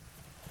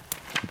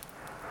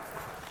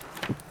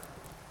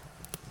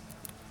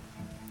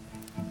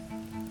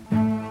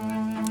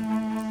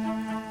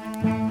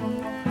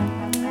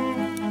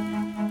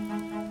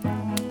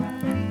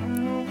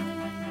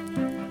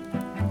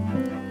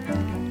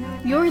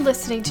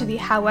listening to the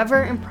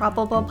However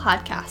Improbable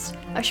podcast,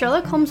 a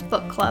Sherlock Holmes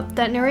book club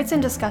that narrates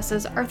and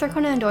discusses Arthur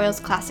Conan Doyle's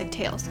classic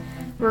tales.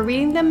 We're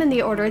reading them in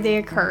the order they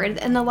occurred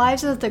in the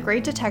lives of the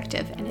great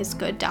detective and his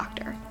good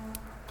doctor.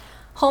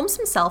 Holmes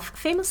himself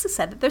famously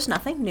said that there's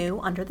nothing new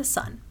under the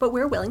sun, but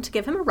we're willing to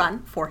give him a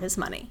run for his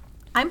money.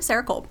 I'm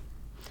Sarah Kolb.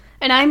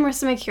 And I'm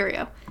Marissa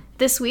Mercurio.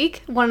 This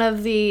week, one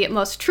of the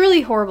most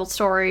truly horrible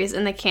stories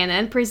in the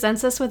canon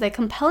presents us with a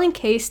compelling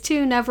case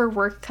to never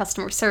work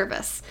customer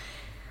service.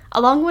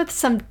 Along with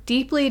some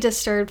deeply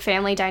disturbed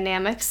family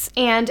dynamics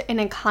and an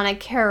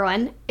iconic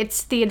heroine,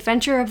 it's The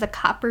Adventure of the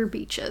Copper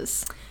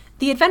Beeches.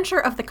 The Adventure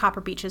of the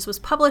Copper Beeches was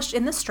published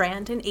in The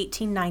Strand in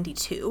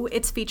 1892.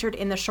 It's featured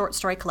in the short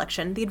story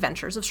collection, The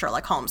Adventures of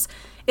Sherlock Holmes.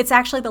 It's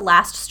actually the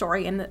last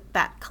story in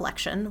that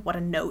collection. What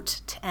a note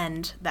to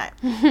end that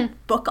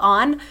book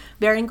on.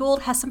 Baring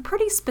Gould has some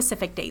pretty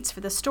specific dates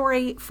for the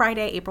story,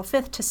 Friday, April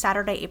 5th to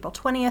Saturday, April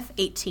 20th,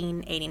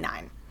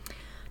 1889.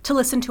 To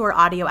listen to our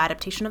audio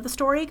adaptation of the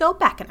story, go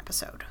back an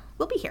episode.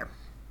 We'll be here.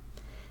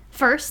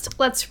 First,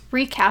 let's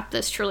recap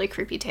this truly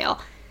creepy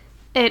tale.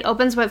 It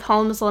opens with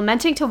Holmes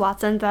lamenting to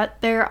Watson that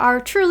there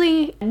are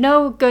truly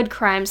no good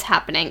crimes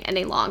happening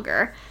any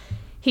longer.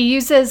 He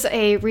uses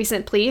a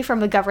recent plea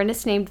from a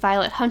governess named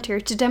Violet Hunter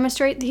to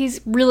demonstrate that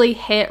he's really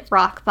hit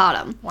rock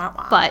bottom.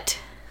 Wow. But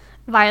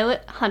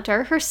Violet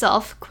Hunter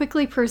herself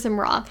quickly proves him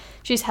wrong.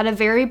 She's had a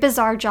very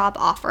bizarre job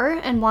offer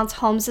and wants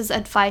Holmes'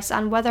 advice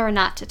on whether or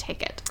not to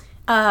take it.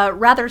 A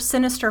rather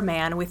sinister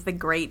man with the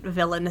great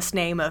villainous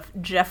name of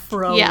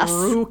Geoffrey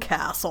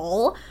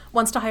Rucastle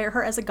wants to hire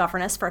her as a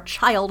governess for a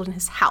child in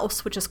his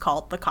house, which is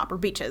called the Copper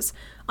Beeches,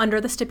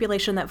 under the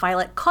stipulation that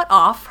Violet cut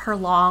off her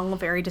long,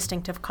 very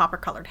distinctive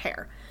copper-colored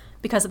hair.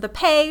 Because of the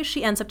pay,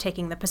 she ends up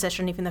taking the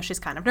position, even though she's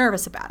kind of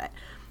nervous about it.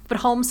 But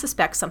Holmes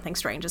suspects something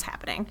strange is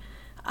happening.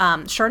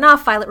 Sure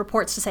enough, Violet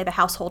reports to say the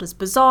household is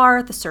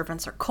bizarre, the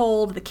servants are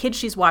cold, the kid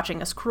she's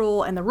watching is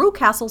cruel, and the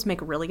Rucastles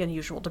make really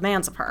unusual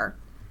demands of her.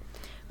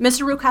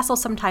 Mr. Rucastle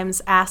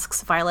sometimes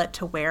asks Violet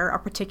to wear a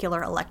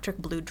particular electric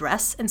blue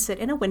dress and sit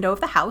in a window of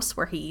the house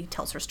where he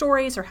tells her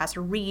stories or has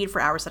her read for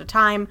hours at a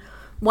time.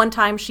 One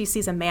time, she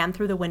sees a man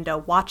through the window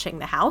watching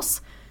the house.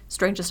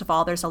 Strangest of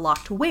all, there's a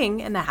locked wing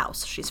in the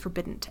house she's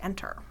forbidden to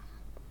enter.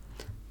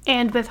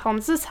 And with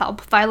Holmes' help,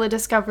 Violet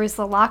discovers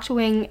the locked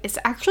wing is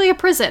actually a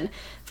prison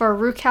for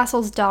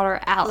Rucastle's daughter,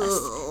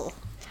 Alice. Ugh.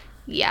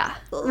 Yeah.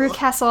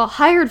 Rucastle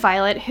hired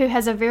Violet, who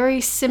has a very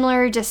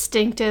similar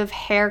distinctive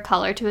hair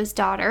color to his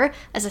daughter,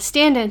 as a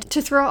stand-in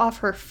to throw off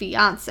her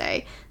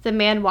fiancé, the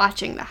man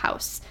watching the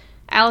house.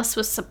 Alice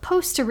was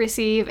supposed to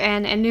receive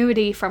an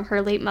annuity from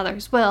her late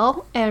mother's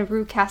will, and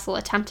Rucastle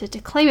attempted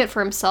to claim it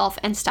for himself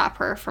and stop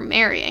her from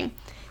marrying.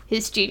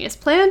 His genius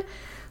plan?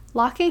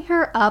 Locking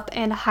her up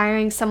and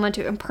hiring someone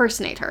to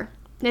impersonate her.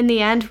 In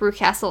the end,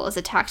 Rucastle is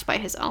attacked by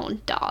his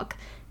own dog.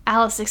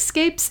 Alice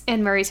escapes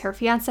and marries her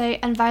fiancé,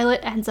 and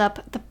Violet ends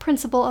up the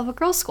principal of a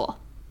girls' school.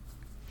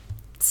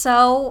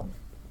 So,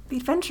 The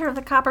Adventure of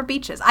the Copper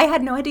Beeches. I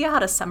had no idea how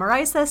to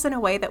summarize this in a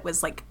way that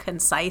was,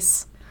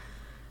 concise.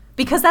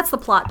 Because that's the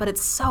plot, but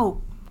it's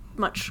so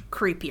much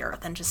creepier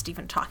than just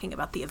even talking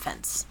about the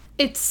events.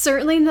 It's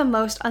certainly the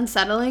most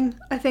unsettling,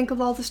 I think, of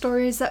all the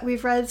stories that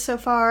we've read so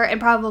far, and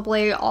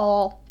probably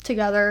all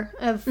together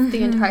of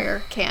the entire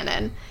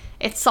canon.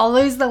 It's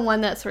always the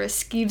one that sort of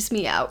skeeves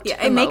me out.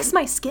 Yeah, it makes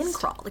my skin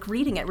crawl.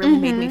 Reading it really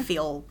made me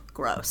feel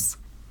gross.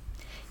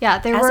 Yeah,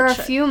 there were a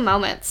few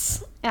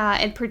moments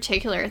in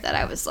particular that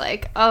I was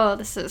like, oh,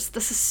 this is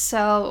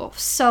so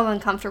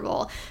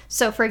uncomfortable.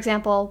 So, for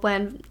example,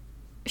 when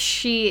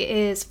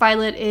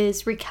Violet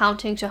is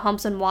recounting to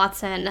Holmes and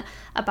Watson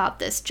about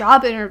this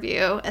job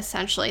interview,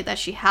 essentially, that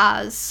she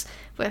has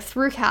with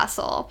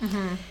Rucastle,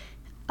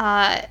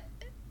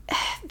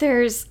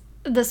 there's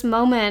this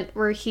moment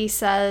where he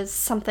says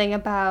something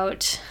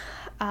about,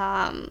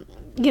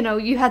 you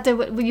would have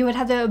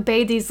to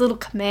obey these little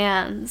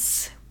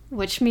commands,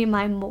 which me and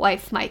my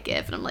wife might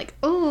give. And I'm like,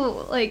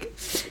 oh, it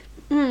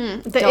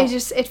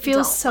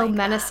feels so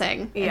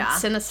menacing and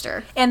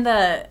sinister. And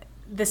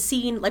the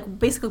scene,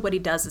 basically what he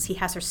does is he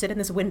has her sit in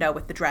this window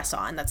with the dress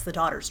on, that's the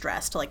daughter's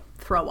dress, to,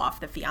 throw off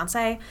the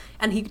fiancé.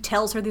 And he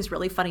tells her these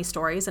really funny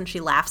stories, and she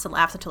laughs and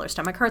laughs until her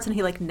stomach hurts, and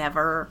he,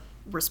 never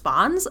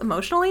responds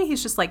emotionally.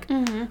 He's just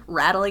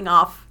rattling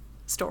off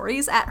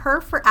stories at her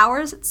for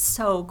hours. It's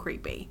so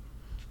creepy.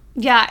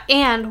 Yeah,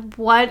 and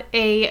what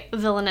a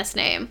villainous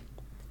name.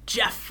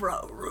 Geoffrey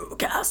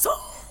Rucastle.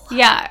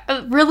 Yeah,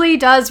 it really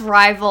does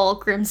rival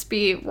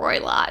Grimsby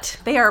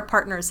Roylott. They are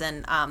partners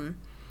in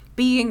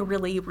being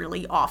really,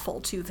 really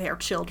awful to their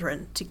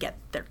children to get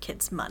their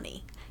kids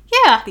money.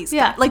 Yeah, These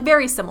guys,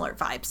 very similar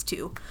vibes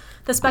to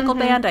the Speckled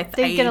Band.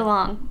 They get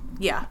along.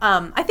 Yeah,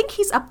 I think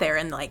he's up there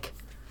in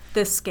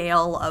the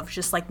scale of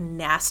just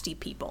nasty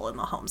people in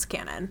the Holmes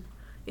canon.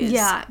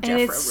 And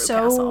it's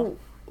so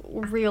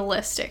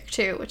realistic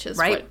too, which is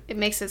what it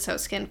makes it so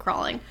skin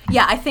crawling.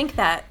 Yeah, I think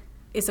that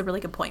is a really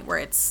good point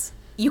where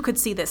you could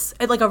see this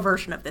a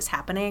version of this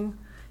happening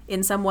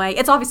in some way.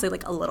 It's obviously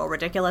a little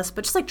ridiculous,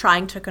 but just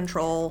trying to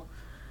control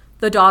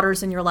the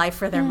daughters in your life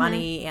for their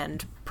money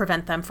and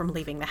prevent them from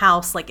leaving the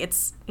house. Like,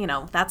 it's, you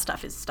know, that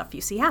stuff is stuff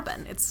you see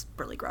happen. It's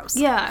really gross.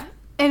 Yeah.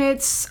 And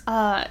it's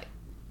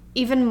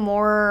even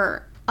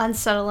more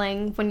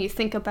unsettling when you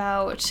think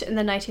about in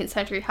the 19th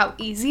century how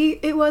easy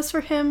it was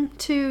for him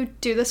to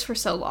do this for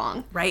so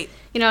long. Right.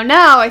 You know,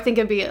 now I think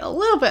it'd be a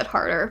little bit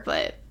harder,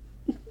 but,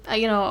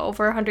 you know,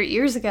 over 100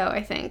 years ago,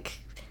 I think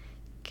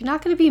you're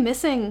not going to be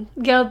missing,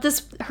 you know,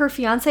 her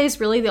fiance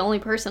is really the only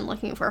person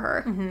looking for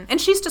her. Mm-hmm.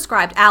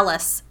 And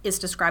Alice is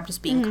described as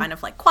being kind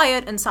of like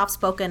quiet and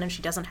soft-spoken, and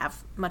she doesn't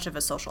have much of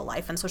a social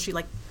life, and so she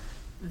like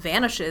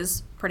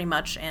vanishes pretty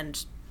much,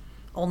 and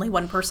only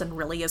one person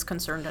really is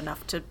concerned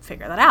enough to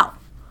figure that out.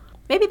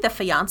 Maybe the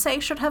fiance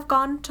should have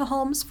gone to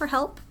Holmes for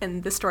help,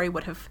 and this story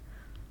would have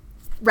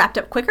wrapped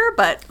up quicker,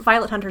 but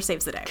Violet Hunter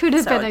saves the day. Could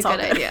have been a good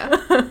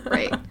idea.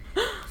 Right.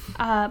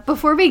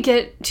 Before we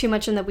get too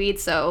much in the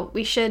weeds, though,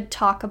 we should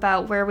talk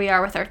about where we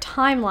are with our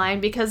timeline,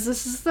 because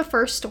this is the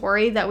first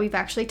story that we've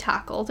actually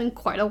tackled in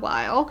quite a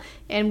while,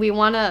 and we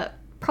want to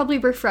probably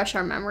refresh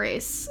our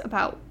memories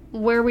about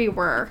where we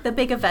were. The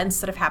big events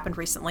that have happened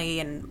recently,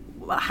 and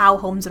how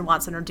Holmes and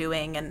Watson are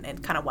doing,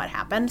 and kind of what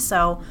happened.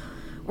 So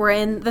we're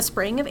in the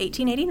spring of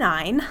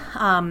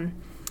 1889.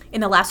 In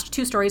the last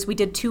two stories, we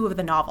did two of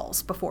the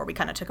novels before we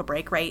kind of took a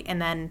break, right?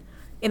 And then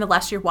in the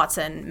last year,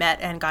 Watson met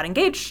and got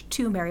engaged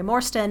to Mary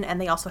Morstan,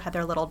 and they also had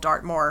their little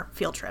Dartmoor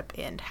field trip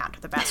in Hound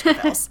of the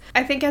Baskervilles.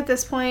 I think at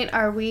this point,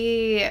 are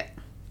we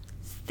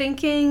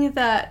thinking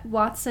that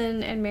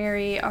Watson and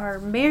Mary are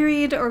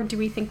married, or do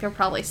we think they're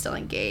probably still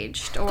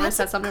engaged? Or is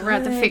that something we're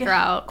going to have to figure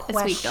out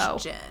as we go?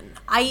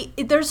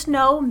 There's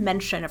no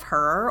mention of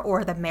her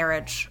or the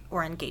marriage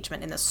or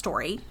engagement in this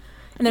story.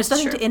 And there's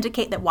nothing to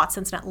indicate that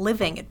Watson's not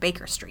living at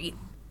Baker Street.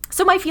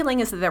 So my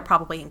feeling is that they're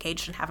probably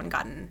engaged and haven't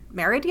gotten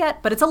married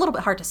yet, but it's a little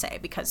bit hard to say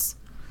because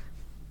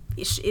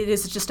it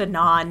is just a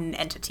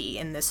non-entity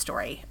in this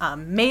story.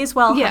 May as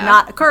well have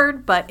not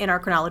occurred, but in our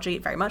chronology,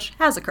 it very much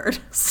has occurred.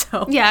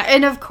 So yeah,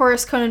 and of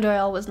course, Conan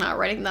Doyle was not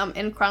writing them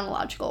in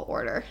chronological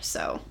order,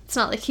 so it's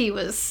not like he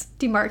was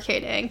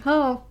demarcating,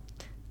 oh,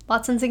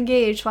 Watson's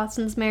engaged,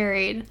 Watson's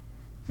married.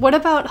 What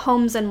about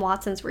Holmes and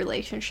Watson's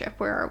relationship?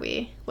 Where are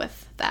we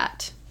with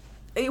that?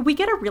 We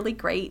get a really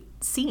great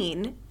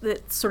scene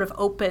that sort of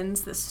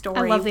opens this story.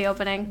 I love the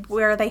opening.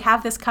 Where they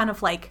have this kind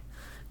of, like,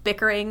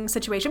 bickering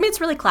situation. I mean,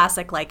 it's really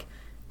classic, like,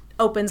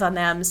 opens on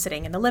them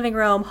sitting in the living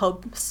room.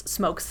 Holmes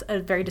smokes a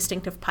very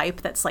distinctive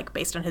pipe that's, like,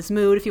 based on his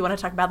mood, if you want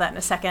to talk about that in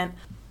a second.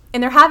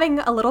 And they're having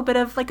a little bit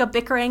of, like, a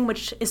bickering,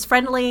 which is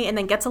friendly and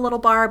then gets a little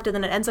barbed, and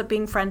then it ends up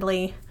being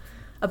friendly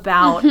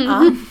about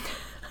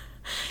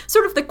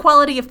sort of the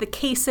quality of the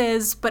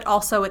cases, but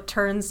also it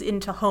turns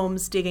into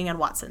Holmes digging on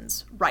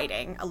Watson's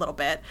writing a little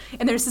bit.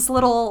 And there's this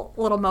little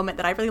moment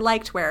that I really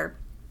liked where,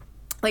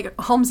 like,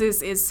 Holmes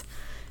is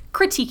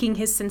critiquing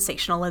his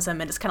sensationalism,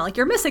 and it's kind of like,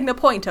 you're missing the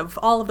point of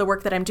all of the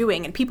work that I'm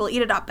doing, and people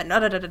eat it up, and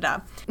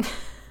da-da-da-da-da.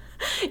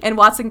 And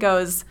Watson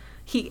goes,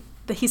 he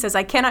says,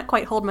 I cannot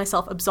quite hold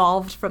myself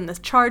absolved from the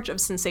charge of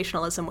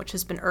sensationalism which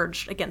has been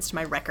urged against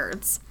my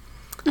records.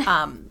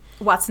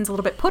 Watson's a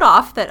little bit put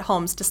off that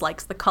Holmes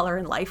dislikes the color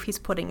and life he's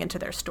putting into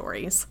their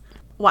stories.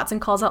 Watson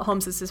calls out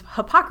Holmes'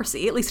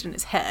 hypocrisy, at least in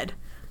his head,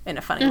 in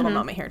a funny little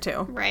moment here,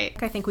 too. Right.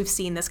 I think we've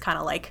seen this kind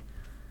of, like,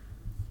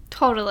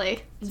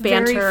 totally.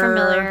 Banter, very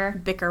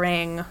familiar.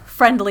 Bickering,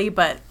 friendly,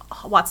 but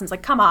Watson's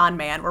like, come on,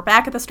 man, we're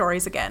back at the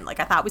stories again. Like,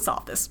 I thought we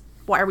solved this.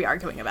 Why are we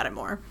arguing about it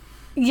more?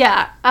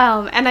 Yeah,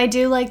 and I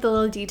do like the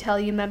little detail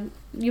you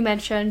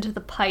mentioned,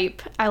 the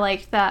pipe. I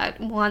like that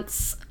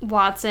once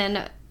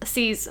Watson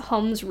sees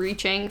Holmes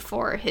reaching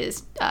for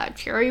his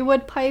cherry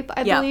wood pipe,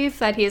 I believe,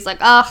 that he's like,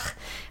 ugh,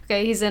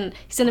 okay, he's in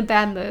a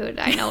bad mood.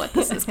 I know what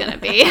this is going to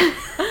be.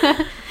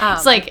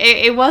 It's like,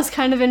 it was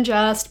kind of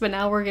unjust, but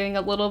now we're getting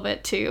a little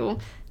bit too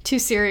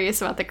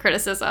serious about the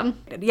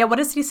criticism. Yeah, what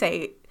does he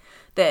say?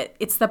 That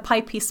it's the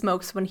pipe he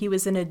smokes when he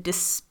was in a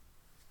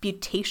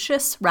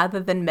disputatious rather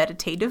than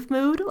meditative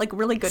mood. Like,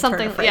 really good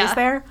turn of phrase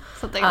there.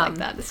 Something like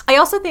that. I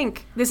also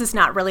think this is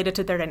not related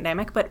to their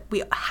dynamic, but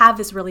we have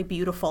this really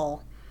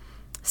beautiful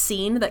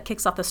scene that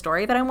kicks off the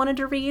story that I wanted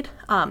to read,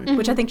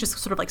 which I think just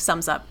sort of like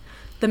sums up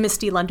the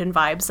misty London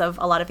vibes of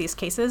a lot of these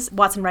cases.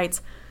 Watson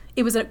writes,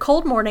 it was a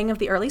cold morning of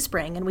the early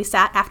spring, and we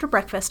sat after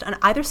breakfast on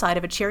either side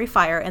of a cheery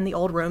fire in the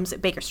old rooms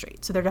at Baker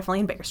Street. So they're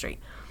definitely in Baker Street.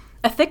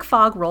 A thick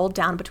fog rolled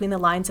down between the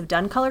lines of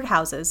dun-colored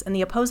houses, and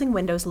the opposing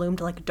windows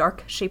loomed like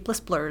dark, shapeless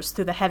blurs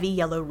through the heavy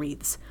yellow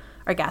wreaths.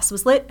 Our gas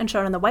was lit and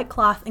shone on the white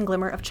cloth and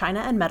glimmer of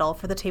china and metal,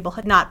 for the table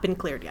had not been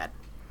cleared yet.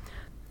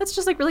 That's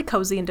just like really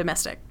cozy and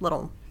domestic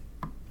little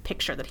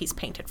picture that he's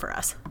painted for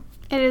us.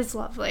 It is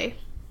lovely.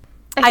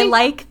 I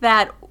like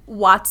that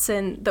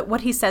Watson, that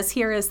what he says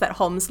here is that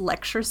Holmes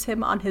lectures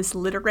him on his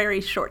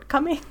literary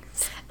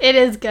shortcomings. It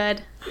is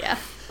good, yeah.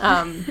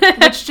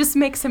 Which just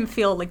makes him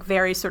feel like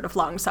very sort of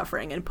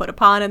long-suffering and put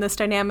upon in this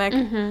dynamic,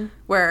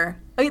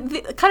 where,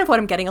 kind of what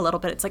I'm getting a little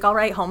bit, it's like, all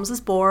right, Holmes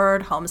is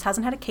bored, Holmes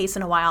hasn't had a case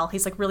in a while,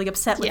 he's like really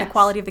upset with the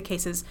quality of the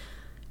cases,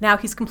 now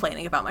he's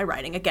complaining about my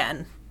writing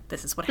again,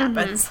 this is what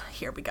happens,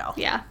 here we go.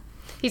 Yeah.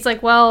 He's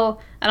like,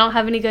 well, I don't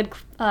have any good,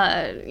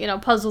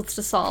 puzzles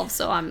to solve,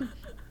 so I'm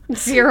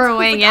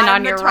zeroing in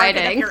on your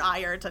writing. Your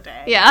ire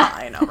today. Yeah.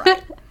 I know,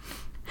 right?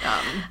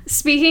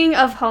 Speaking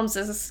of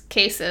Holmes's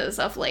cases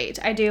of late,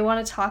 I do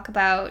want to talk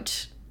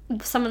about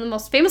some of the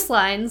most famous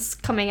lines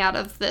coming out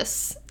of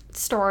this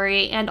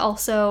story, and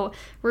also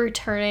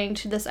returning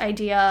to this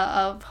idea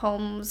of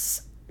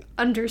Holmes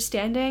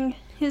understanding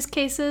his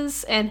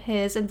cases and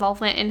his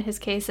involvement in his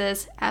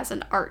cases as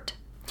an art.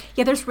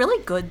 Yeah, there's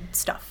really good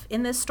stuff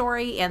in this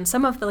story, and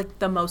some of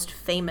the most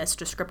famous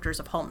descriptors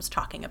of Holmes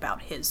talking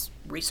about his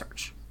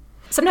research.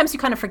 Sometimes you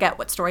kind of forget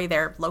what story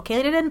they're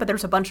located in, but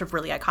there's a bunch of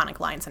really iconic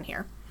lines in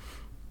here.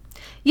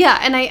 Yeah,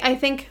 and I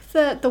think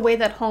the way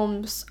that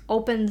Holmes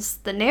opens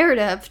the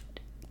narrative,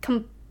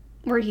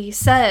 where he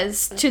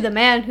says to the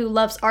man who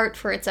loves art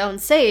for its own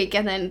sake,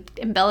 and then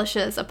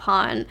embellishes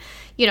upon,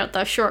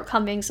 the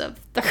shortcomings of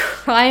the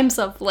crimes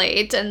of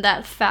late, and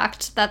that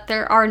fact that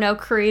there are no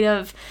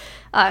creative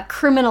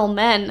criminal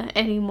men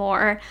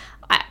anymore.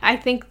 I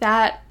think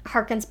that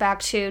harkens back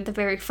to the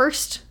very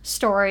first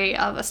story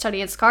of A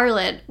Study in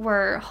Scarlet,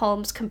 where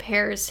Holmes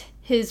compares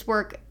his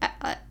work,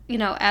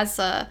 as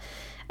a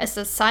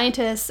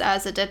scientist,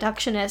 as a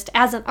deductionist,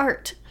 as an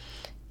art.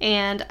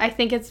 And I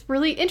think it's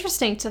really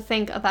interesting to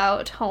think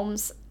about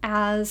Holmes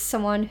as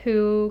someone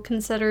who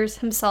considers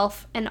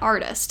himself an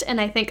artist.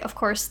 And I think, of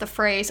course, the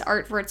phrase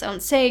art for its own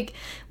sake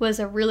was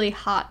a really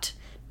hot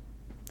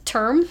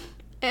term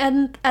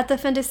and at the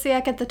fin de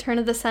siècle, at the turn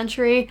of the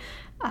century.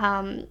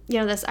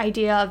 This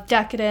idea of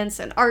decadence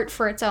and art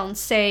for its own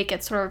sake,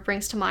 it sort of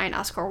brings to mind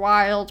Oscar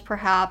Wilde,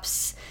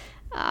 perhaps.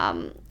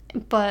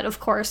 But, of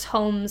course,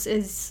 Holmes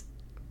is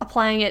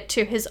applying it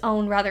to his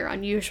own rather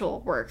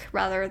unusual work,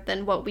 rather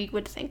than what we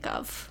would think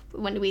of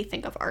when we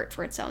think of art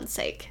for its own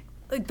sake.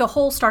 The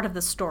whole start of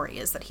the story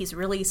is that he's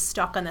really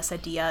stuck on this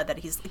idea that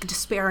he's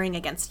despairing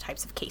against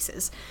types of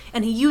cases.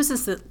 And he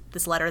uses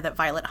this letter that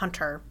Violet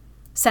Hunter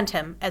sent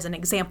him as an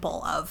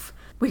example of,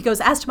 where he goes,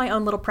 as to my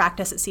own little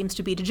practice, it seems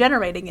to be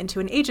degenerating into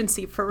an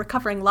agency for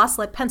recovering lost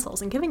lead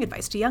pencils and giving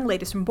advice to young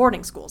ladies from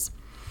boarding schools.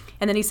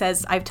 And then he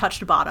says, I've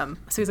touched bottom.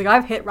 So he's like,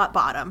 I've hit rock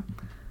bottom.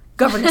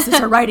 Governesses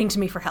are writing to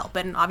me for help.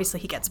 And obviously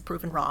he gets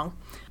proven wrong.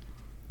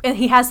 And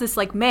he has this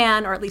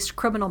man, or at least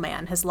criminal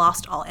man, has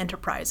lost all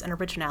enterprise and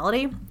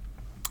originality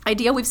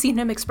idea. We've seen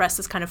him express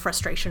this kind of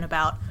frustration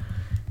about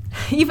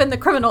even the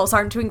criminals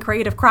aren't doing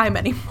creative crime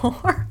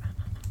anymore,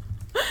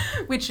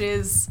 which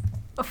is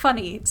a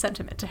funny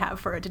sentiment to have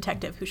for a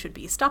detective who should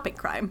be stopping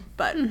crime,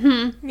 but,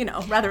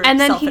 rather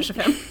selfish of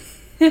him.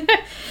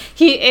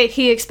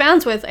 He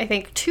expounds with, I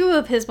think, two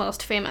of his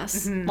most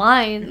famous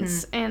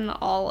lines in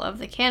all of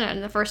the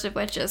canon, the first of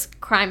which is,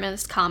 crime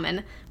is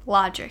common,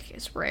 logic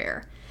is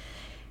rare.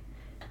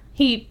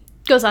 He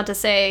goes on to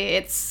say,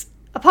 it's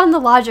upon the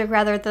logic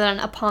rather than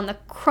upon the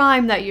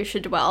crime that you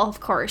should dwell, of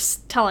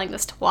course, telling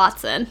this to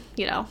Watson.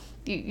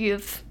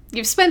 You've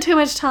spent too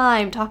much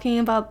time talking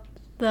about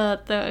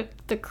the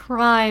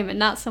crime and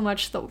not so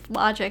much the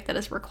logic that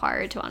is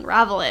required to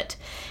unravel it.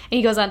 And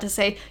he goes on to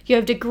say, you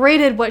have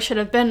degraded what should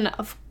have been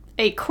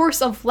a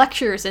course of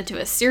lectures into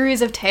a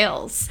series of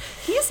tales.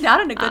 He's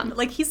not in a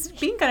good, he's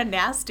being kind of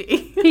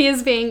nasty. He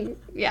is being,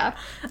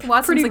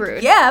 Watson's pretty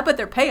rude. Yeah, but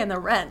they're paying the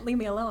rent. Leave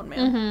me alone,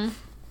 man. Mm-hmm.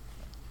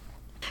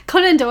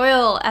 Conan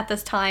Doyle at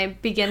this time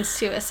begins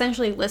to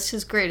essentially list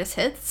his greatest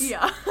hits.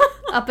 Yeah.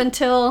 Up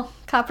until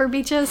Copper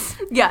Beeches.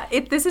 Yeah,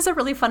 this is a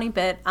really funny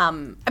bit.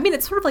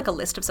 It's sort of like a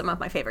list of some of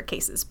my favorite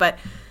cases, but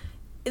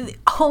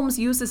Holmes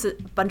uses a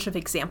bunch of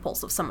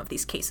examples of some of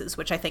these cases,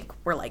 which I think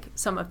were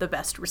some of the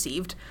best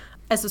received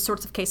as the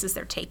sorts of cases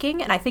they're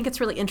taking. And I think it's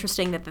really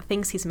interesting that the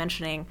things he's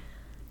mentioning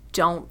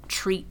don't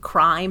treat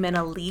crime in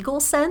a legal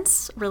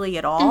sense, really,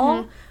 at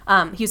all.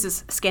 He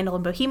uses Scandal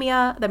in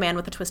Bohemia, The Man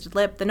with the Twisted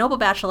Lip, The Noble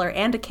Bachelor,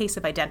 and A Case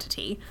of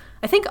Identity,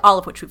 I think all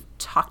of which we've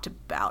talked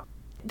about.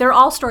 They're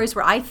all stories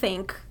where I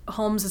think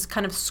Holmes is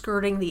kind of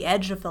skirting the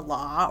edge of the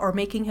law, or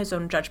making his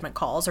own judgment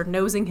calls, or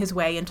nosing his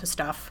way into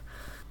stuff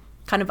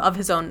kind of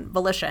his own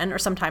volition, or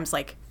sometimes,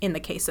 in the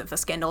case of The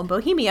Scandal in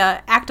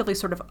Bohemia, actively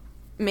sort of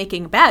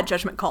making bad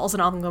judgment calls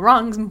and on the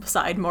wrong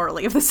side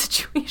morally of the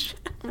situation.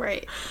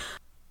 Right.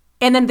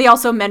 And then they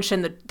also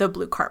mention the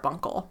Blue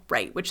Carbuncle,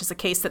 right, which is a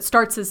case that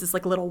starts as this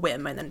little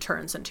whim and then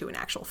turns into an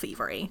actual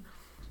thievery.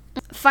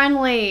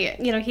 Finally,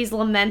 he's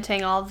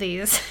lamenting all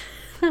these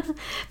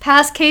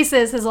past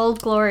cases, his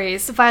old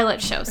glories.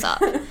 Violet shows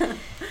up.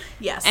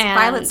 Yes, and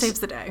Violet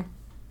saves the day.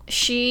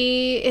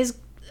 She is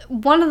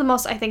one of the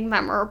most, I think,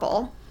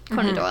 memorable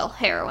Conan Doyle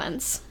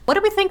heroines. What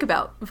do we think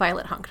about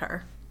Violet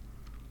Hunter?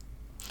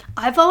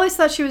 I've always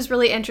thought she was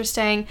really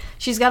interesting.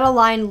 She's got a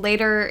line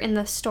later in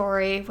the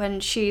story when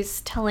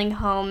she's telling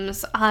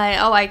Holmes,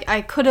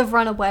 I could have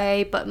run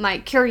away, but my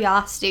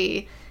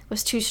curiosity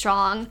was too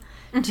strong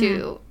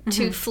to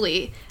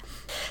flee.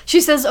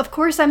 She says, of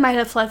course I might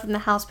have fled from the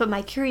house, but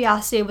my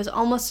curiosity was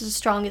almost as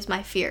strong as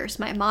my fears.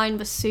 My mind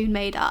was soon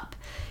made up.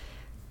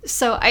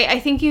 So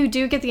I think you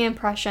do get the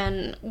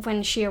impression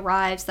when she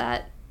arrives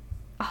that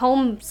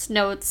Holmes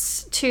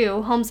notes,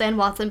 too, Holmes and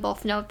Watson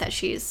both note that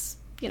she's,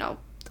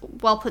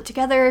 well put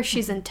together,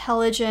 she's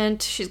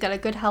intelligent, she's got a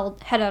good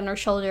head on her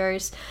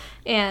shoulders,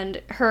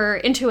 and her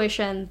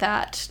intuition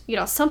that,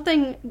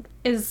 something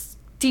is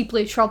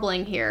deeply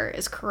troubling here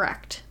is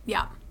correct.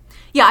 Yeah.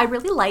 Yeah, I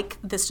really like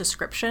this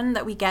description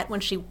that we get when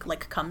she,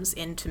 comes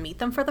in to meet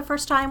them for the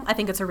first time. I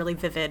think it's a really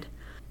vivid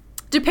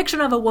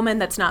depiction of a woman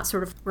that's not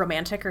sort of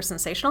romantic or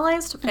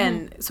sensationalized. Mm-hmm.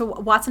 And so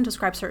Watson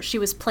describes her. She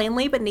was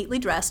plainly but neatly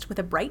dressed, with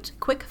a bright,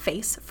 quick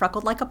face,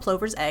 freckled like a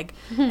plover's egg,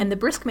 and the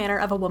brisk manner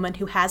of a woman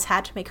who has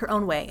had to make her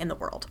own way in the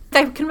world.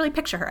 I can really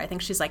picture her. I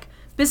think she's,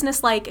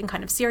 businesslike and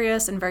kind of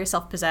serious and very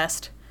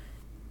self-possessed.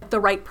 The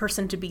right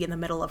person to be in the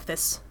middle of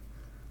this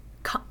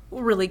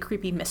really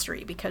creepy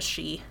mystery, because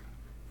she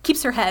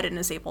keeps her head and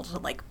is able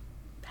to,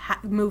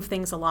 move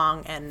things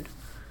along and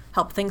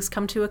help things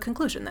come to a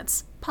conclusion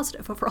that's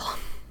positive overall.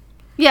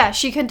 Yeah,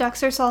 she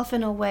conducts herself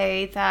in a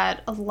way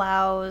that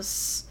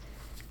allows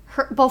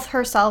both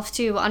herself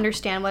to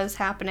understand what is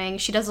happening.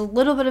 She does a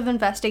little bit of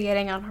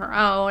investigating on her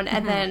own,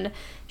 and then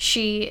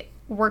she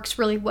works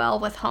really well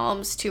with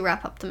Holmes to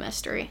wrap up the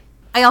mystery.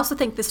 I also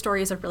think this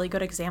story is a really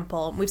good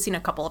example. We've seen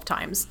a couple of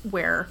times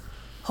where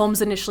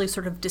Holmes initially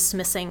sort of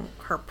dismissing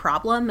her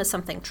problem as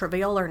something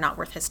trivial or not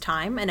worth his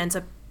time, and ends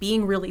up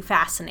being really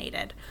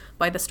fascinated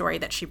by the story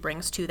that she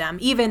brings to them,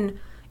 even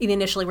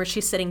initially where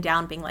she's sitting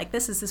down being like,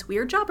 this is this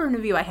weird job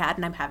interview I had,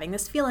 and I'm having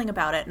this feeling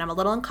about it, and I'm a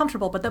little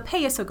uncomfortable, but the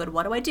pay is so good,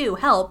 what do I do?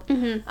 Help.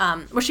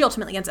 Where she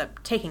ultimately ends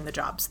up taking the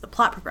job, so the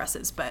plot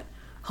progresses, but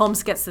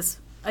Holmes gets this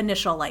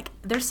initial,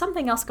 there's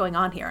something else going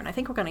on here, and I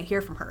think we're going to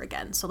hear from her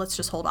again, so let's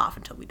just hold off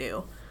until we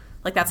do.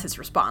 That's his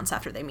response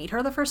after they meet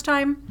her the first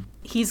time.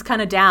 He's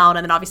kind of down,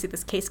 and then obviously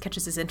this case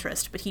catches his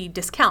interest, but he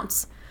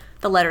discounts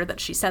the letter that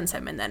she sends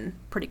him, and then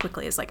pretty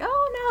quickly is like,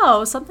 oh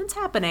no, something's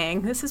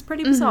happening. This is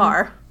pretty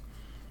bizarre.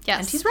 Yes.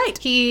 And he's right.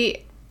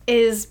 He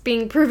is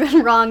being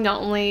proven wrong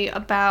not only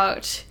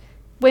about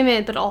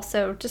women, but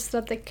also just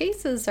that the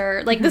cases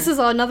are, this is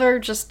another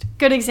just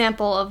good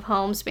example of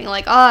Holmes being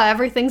like,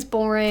 everything's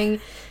boring,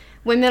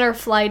 women are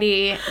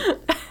flighty,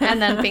 and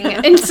then being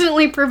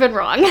instantly proven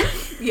wrong.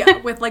 Yeah,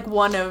 with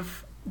one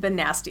of the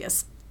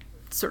nastiest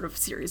sort of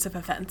series of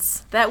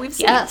events that we've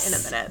seen in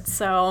a minute,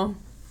 so...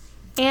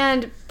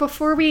 And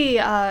before we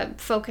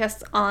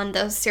focus on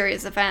the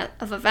series of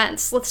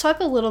events, let's talk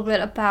a little bit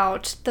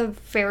about the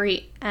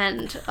very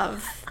end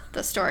of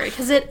the story,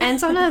 because it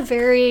ends on a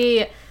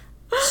very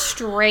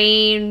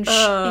strange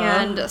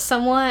and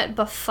somewhat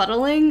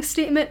befuddling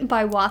statement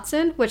by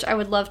Watson, which I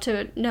would love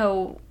to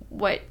know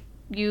what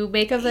you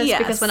make of this,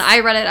 because when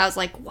I read it, I was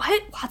like,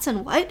 what?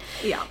 Watson, what?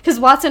 Yeah. Because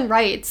Watson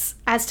writes,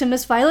 as to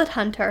Miss Violet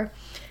Hunter,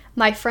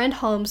 my friend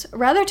Holmes,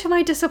 rather to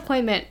my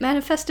disappointment,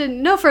 manifested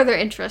no further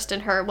interest in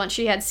her once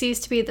she had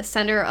ceased to be the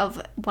center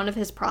of one of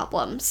his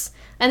problems.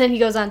 And then he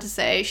goes on to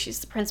say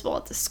she's the principal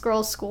at this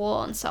girls'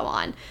 school and so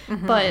on.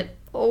 But,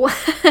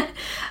 I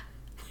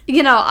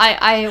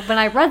when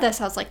I read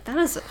this, I was like, that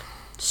is a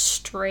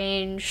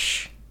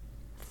strange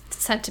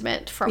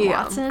sentiment from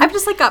Watson. I've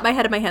just, got my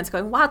head in my hands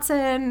going,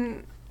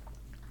 Watson,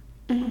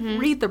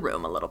 read the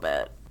room a little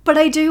bit. But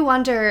I do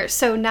wonder,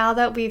 so now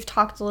that we've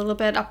talked a little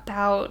bit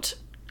about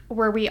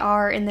where we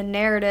are in the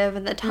narrative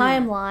and the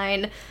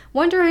timeline,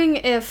 wondering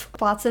if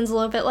Watson's a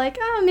little bit like,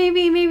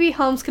 maybe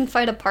Holmes can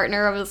find a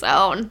partner of his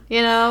own,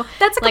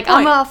 That's a good point.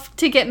 I'm off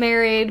to get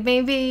married,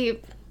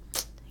 maybe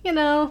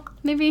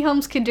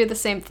Holmes could do the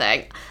same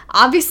thing.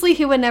 Obviously,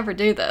 he would never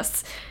do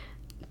this,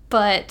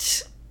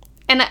 but,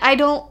 and I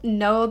don't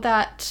know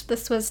that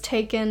this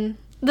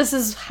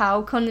is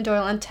how Conan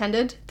Doyle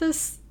intended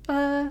this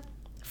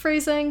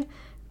phrasing,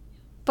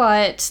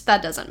 but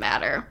that doesn't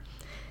matter.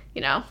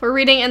 We're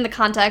reading in the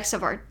context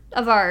of our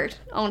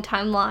own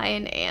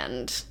timeline,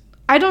 and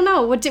I don't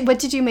know. What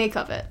did you make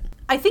of it?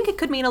 I think it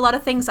could mean a lot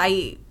of things.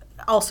 I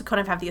also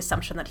kind of have the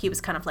assumption that he was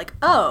kind of like,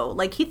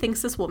 he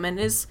thinks this woman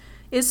is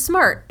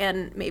smart,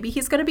 and maybe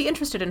he's going to be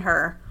interested in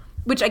her.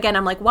 Which, again,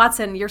 I'm like,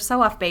 Watson, you're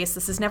so off base.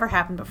 This has never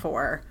happened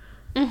before.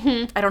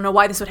 I don't know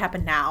why this would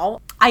happen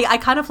now. I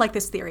kind of like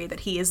this theory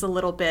that he is a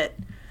little bit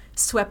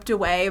swept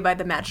away by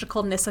the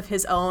magicalness of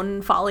his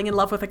own falling in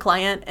love with a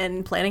client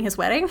and planning his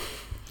wedding.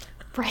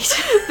 Right.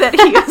 That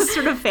he is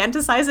sort of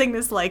fantasizing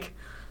this,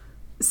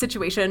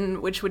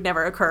 situation which would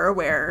never occur,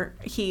 where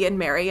he and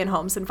Mary and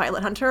Holmes and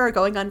Violet Hunter are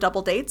going on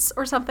double dates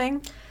or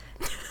something.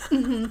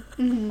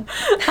 Regardless,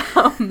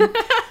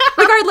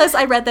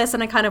 I read this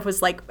and I kind of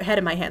was, head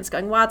in my hands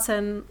going,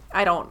 Watson,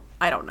 I don't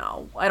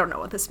know. I don't know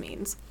what this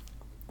means.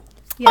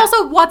 Yeah.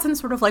 Also, Watson's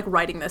sort of,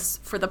 writing this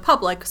for the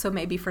public, so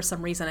maybe for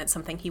some reason it's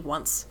something he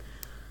wants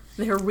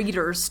their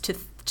readers to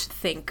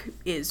think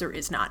is or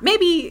is not.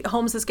 Maybe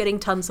Holmes is getting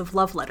tons of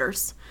love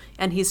letters,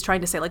 and he's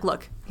trying to say,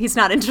 look, he's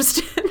not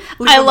interested.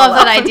 I love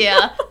that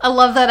idea. I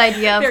love that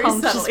idea of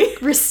Holmes subtly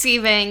just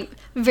receiving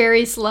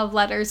various love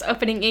letters,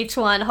 opening each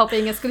one,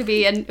 hoping it's going to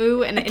be an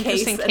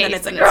interesting case, and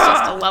it's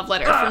just a love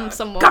letter from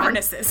some woman.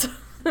 Governesses.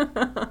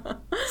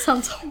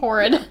 Sounds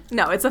horrid.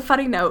 No, it's a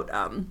funny note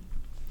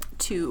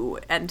to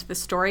end the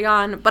story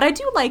on, but I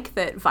do like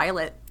that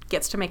Violet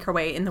gets to make her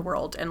way in the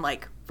world and,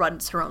 like,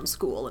 runs her own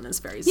school and is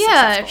very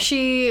successful.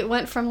 She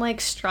went from, like,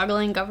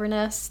 struggling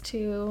governess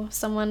to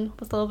someone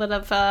with a little bit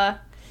of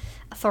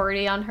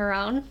authority on her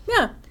own.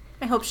 Yeah.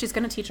 I hope she's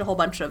going to teach a whole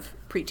bunch of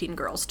preteen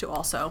girls to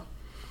also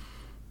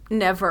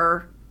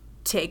never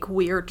take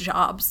weird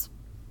jobs.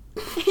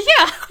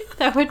 Yeah.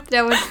 That would,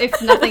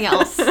 if nothing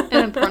else,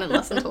 an important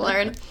lesson to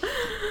learn.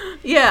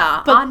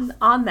 Yeah. But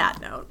on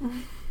that note,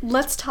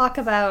 let's talk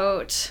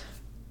about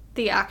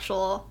the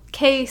actual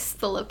case,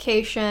 the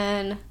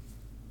location,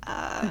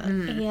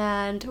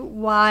 and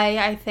why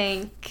I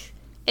think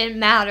it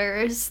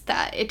matters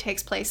that it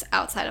takes place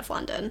outside of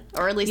London,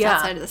 or at least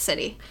outside of the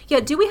city. Yeah,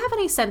 do we have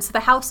any sense,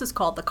 the house is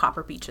called the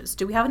Copper Beeches,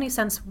 do we have any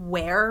sense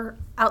where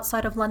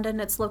outside of London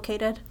it's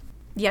located?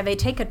 Yeah, they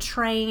take a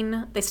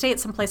train, they stay at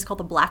some place called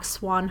the Black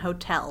Swan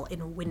Hotel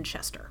in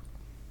Winchester.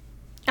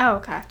 Oh,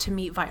 okay. To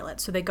meet Violet,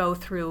 so they go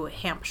through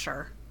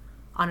Hampshire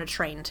on a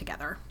train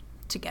together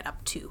to get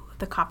up to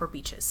the Copper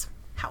Beeches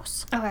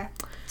house. Okay.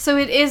 So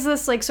it is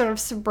this, like, sort of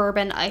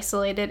suburban,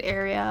 isolated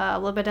area, a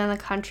little bit in the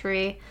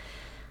country.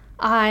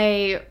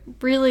 I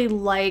really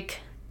like,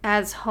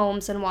 as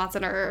Holmes and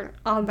Watson are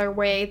on their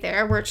way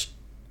there, which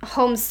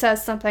Holmes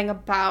says something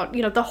about,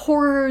 you know, the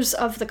horrors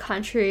of the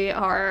country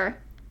are,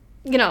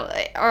 you know,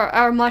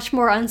 are much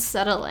more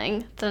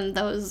unsettling than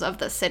those of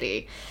the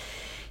city.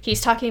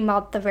 He's talking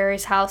about the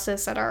various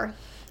houses that are,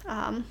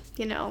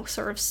 you know,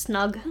 sort of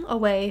snug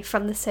away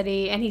from the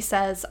city, and he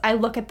says, I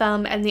look at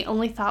them, and the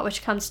only thought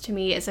which comes to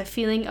me is a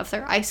feeling of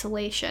their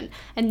isolation,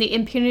 and the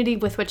impunity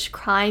with which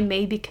crime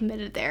may be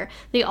committed there.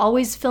 They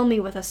always fill me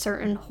with a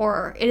certain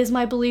horror. It is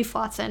my belief,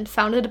 Watson,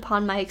 founded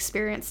upon my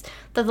experience,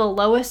 that the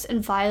lowest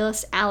and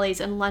vilest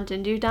alleys in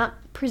London do not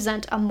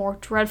present a more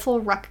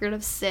dreadful record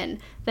of sin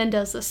than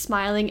does the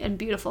smiling and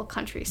beautiful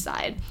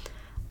countryside.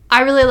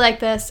 I really like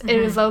this. Mm-hmm.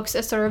 It evokes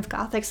a sort of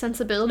gothic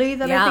sensibility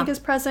that I think is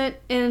present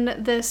in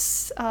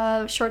this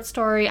short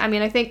story. I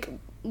mean, I think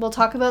we'll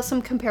talk about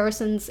some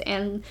comparisons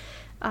and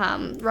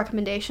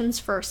recommendations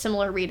for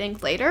similar reading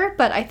later,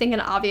 but I think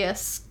an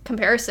obvious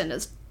comparison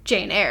is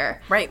Jane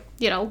Eyre. Right.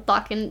 You know,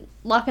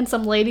 locking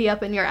some lady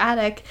up in your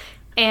attic,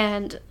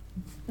 and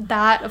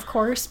that, of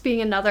course,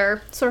 being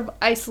another sort of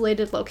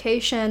isolated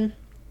location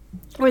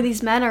where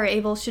these men are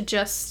able to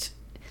just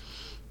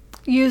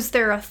use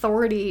their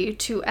authority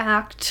to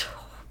act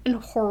in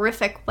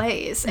horrific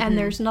ways, and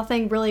there's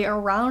nothing really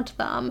around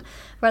them,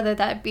 whether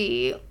that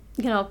be,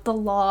 you know, the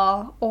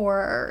law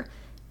or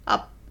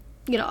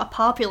a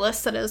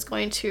populace that is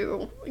going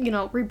to, you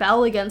know,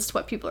 rebel against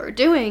what people are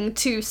doing,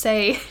 to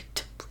say,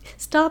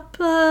 stop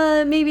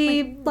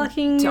maybe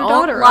locking your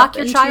daughter up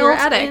into your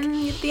attic. In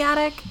the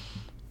attic.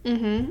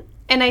 Mm-hmm.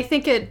 And I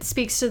think it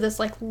speaks to this,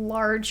 like,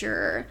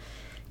 larger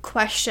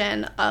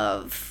question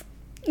of,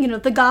 you know,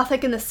 the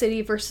Gothic in the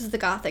city versus the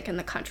Gothic in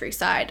the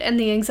countryside, and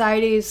the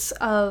anxieties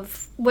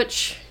of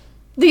which,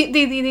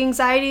 the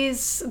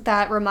anxieties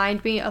that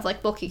remind me of,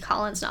 like, Wilkie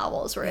Collins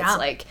novels, where it's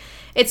like,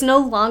 it's no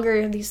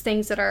longer these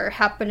things that are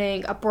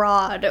happening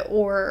abroad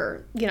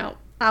or, you know,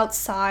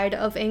 outside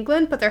of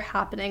England, but they're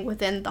happening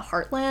within the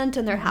heartland,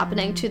 and they're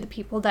happening to the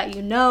people that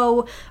you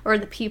know, or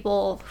the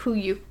people who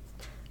you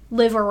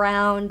live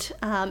around,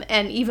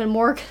 and even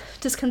more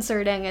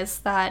disconcerting is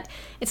that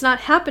it's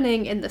not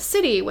happening in the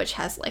city, which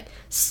has, like,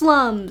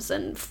 slums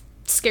and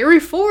scary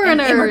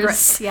foreigners. And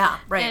immigrants, yeah,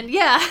 right. And,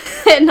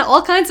 and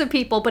all kinds of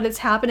people, but it's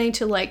happening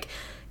to, like,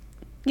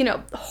 you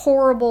know,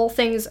 horrible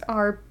things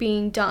are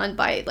being done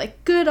by,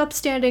 like, good,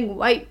 upstanding,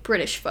 white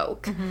British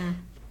folk.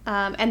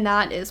 And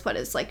that is what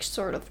is, like,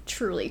 sort of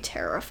truly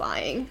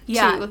terrifying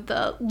to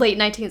the late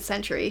 19th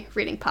century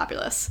reading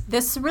populace.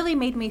 This really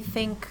made me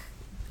think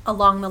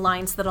along the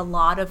lines that a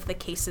lot of the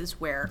cases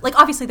where, like,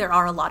 obviously there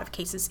are a lot of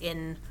cases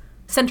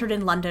centered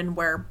in London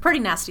where pretty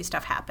nasty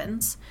stuff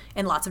happens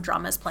and lots of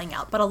drama is playing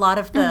out, but a lot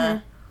of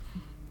the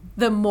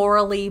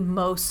morally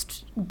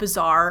most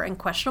bizarre and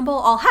questionable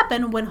all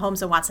happen when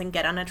Holmes and Watson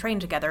get on a train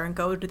together and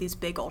go to these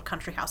big old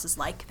country houses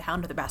like the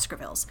Hound of the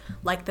Baskervilles,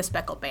 like the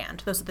Speckled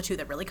Band. Those are the two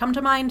that really come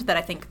to mind, that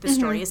I think the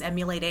story is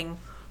emulating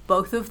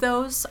both of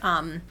those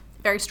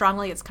very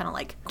strongly. It's kind of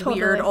like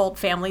weird old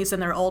families in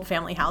their old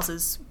family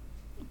houses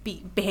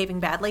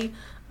behaving badly.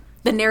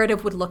 The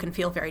narrative would look and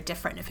feel very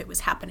different if it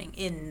was happening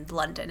in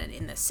London and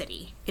in the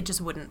city. It just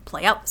wouldn't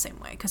play out the same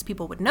way, because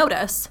people would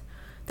notice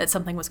that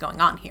something was going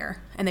on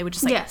here, and they would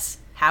just, like,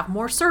 have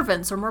more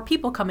servants or more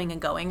people coming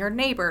and going, or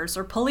neighbors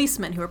or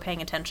policemen who are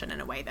paying attention in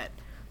a way that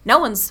no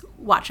one's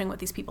watching what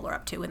these people are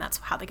up to, and that's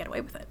how they get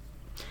away with it.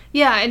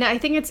 Yeah, and I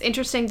think it's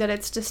interesting that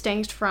it's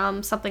distinct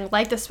from something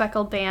like the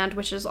Speckled Band,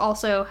 which is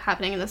also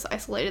happening in this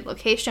isolated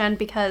location,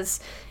 because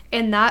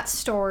in that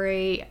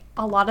story,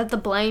 a lot of the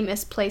blame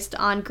is placed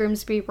on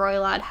Grimsby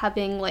Roylott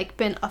having, like,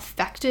 been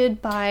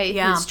affected by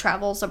his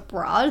travels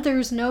abroad.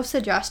 There's no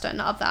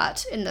suggestion of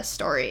that in this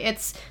story.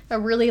 It's a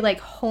really, like,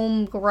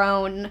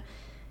 homegrown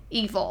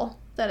evil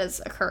that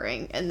is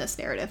occurring in this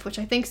narrative, which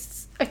I think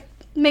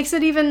makes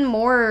it even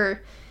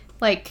more,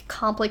 like,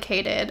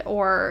 complicated,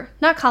 or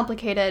not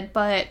complicated,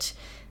 but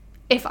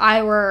if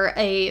I were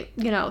a,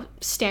 you know,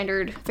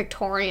 standard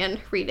Victorian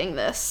reading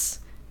this,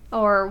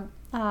 or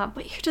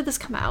what year did this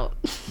come out?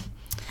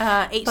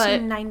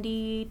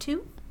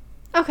 1892.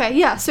 Okay,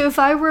 yeah. So if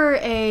I were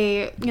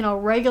a,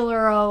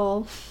 regular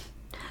old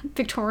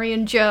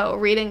Victorian Joe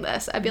reading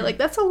this, I'd be like,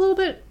 that's a little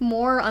bit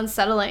more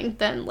unsettling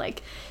than,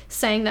 like,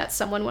 saying that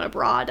someone went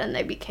abroad and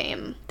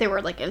they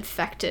were, like,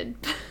 infected,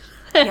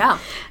 yeah,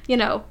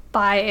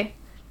 by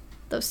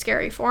those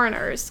scary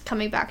foreigners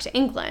coming back to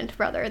England,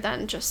 rather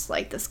than just,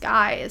 like, this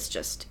guy is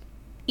just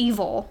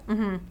evil.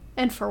 Mm-hmm.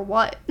 And for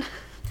what?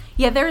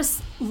 Yeah,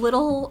 there's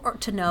little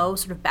to no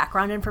sort of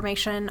background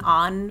information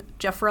on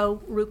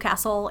Jeffro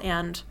Rucastle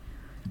and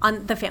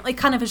on the family. It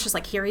kind of is just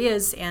like, here he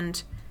is,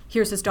 and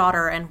here's his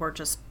daughter, and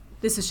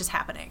this is just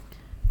happening.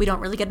 We don't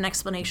really get an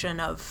explanation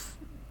of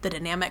the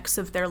dynamics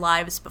of their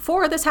lives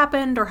before this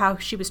happened or how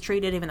she was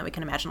treated, even though we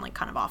can imagine, like,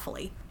 kind of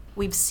awfully.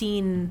 We've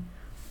seen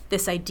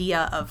this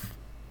idea of,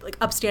 like,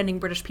 upstanding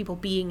British people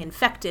being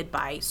infected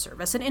by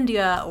service in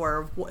India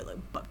or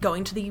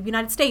going to the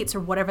United States or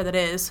whatever that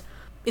is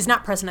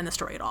not present in the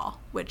story at all,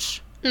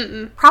 which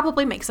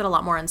probably makes it a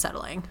lot more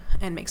unsettling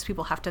and makes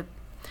people have to,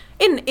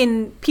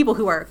 in people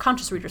who are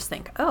conscious readers,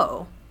 think,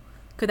 oh,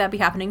 could that be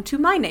happening to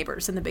my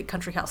neighbors in the big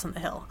country house on the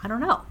hill? I don't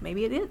know.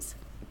 Maybe it is.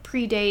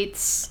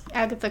 Predates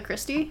Agatha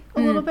Christie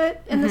a little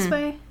bit in this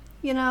way.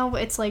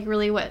 It's like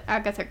really what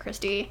Agatha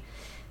Christie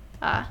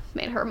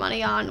made her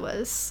money on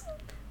was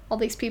all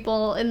these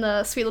people in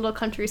the sweet little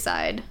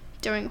countryside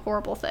doing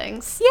horrible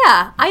things.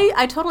 Yeah,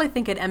 I totally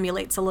think it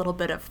emulates a little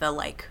bit of the,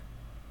 like,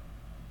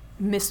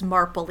 Miss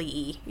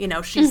Marple-y,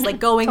 she's like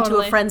going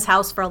Totally. to a friend's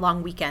house for a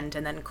long weekend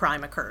and then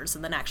crime occurs,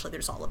 and then actually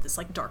there's all of this,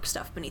 like, dark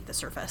stuff beneath the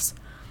surface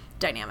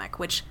dynamic,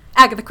 which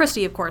Agatha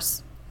Christie, of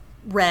course,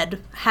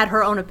 had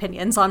her own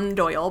opinions on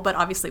Doyle, but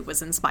obviously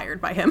was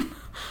inspired by him,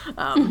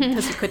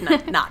 because you could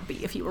not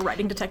be if you were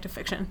writing detective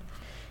fiction.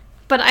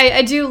 But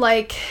I do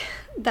like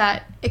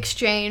that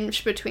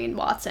exchange between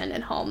Watson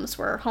and Holmes,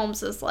 where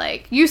Holmes is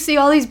like, you see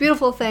all these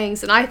beautiful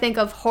things, and I think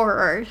of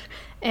horror,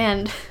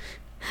 and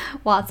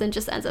Watson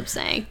just ends up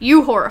saying,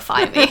 you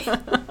horrify me.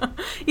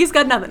 He's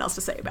got nothing else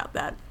to say about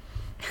that.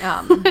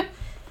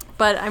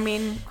 But, I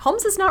mean,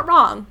 Holmes is not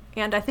wrong,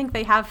 and I think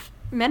they have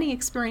many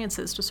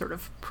experiences to sort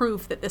of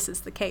prove that this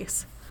is the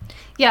case.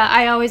 Yeah,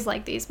 I always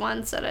like these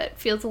ones, that it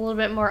feels a little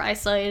bit more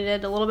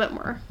isolated, a little bit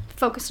more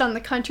focused on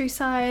the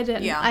countryside,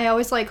 and yeah. I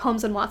always like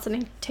Holmes and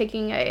Watson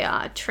taking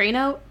a train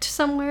out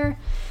somewhere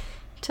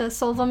to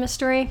solve a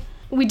mystery.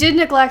 We did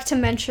neglect to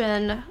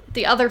mention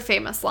the other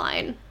famous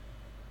line,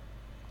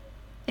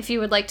 if you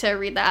would like to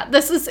read that.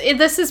 This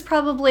is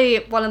probably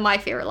one of my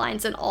favorite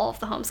lines in all of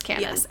the Holmes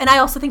canon. Yes, and I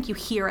also think you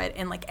hear it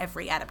in, like,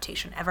 every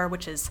adaptation ever,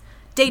 which is,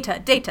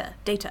 data, data,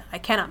 data. I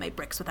cannot make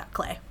bricks without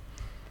clay.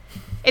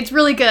 It's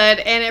really good,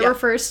 and it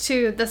refers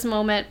to this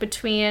moment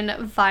between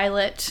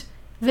Violet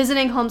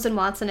visiting Holmes and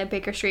Watson at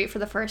Baker Street for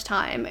the first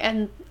time,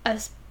 and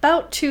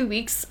about 2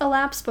 weeks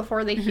elapse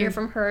before they hear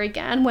from her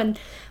again, when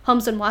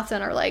Holmes and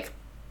Watson are like,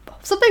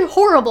 something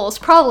horrible is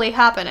probably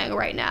happening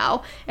right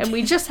now, and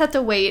we just have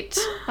to wait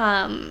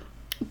to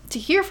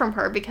hear from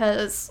her,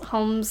 because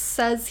Holmes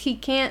says he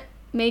can't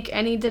make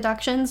any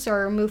deductions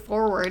or move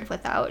forward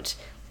without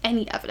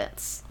any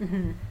evidence.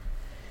 Mm-hmm.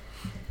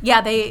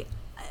 Yeah,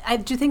 I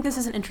do think this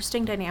is an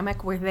interesting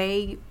dynamic where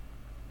they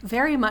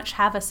very much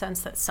have a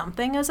sense that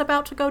something is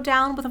about to go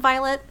down with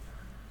Violet,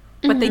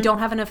 but they don't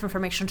have enough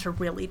information to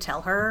really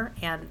tell her,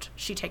 and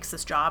she takes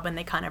this job, and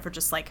they kind of are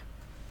just, like,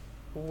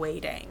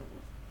 waiting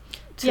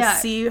to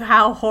see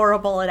how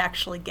horrible it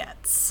actually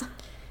gets.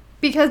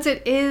 Because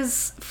it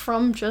is,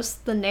 from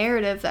just the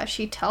narrative that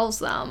she tells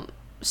them,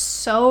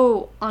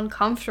 so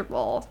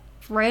uncomfortable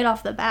right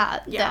off the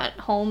bat that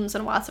Holmes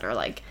and Watson are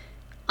like,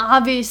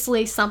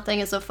 obviously something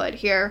is afoot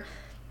here.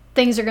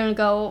 Things are going to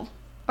go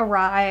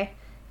awry,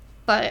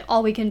 but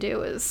all we can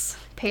do is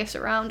pace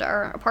around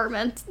our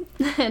apartment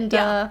and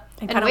kind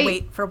of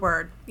wait for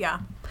word. Yeah.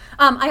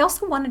 I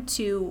also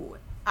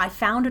I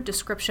found a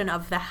description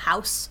of the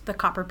house, the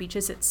Copper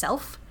Beeches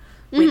itself,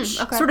 which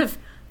sort of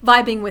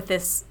vibing with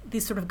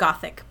these sort of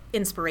Gothic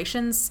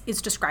inspirations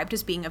is described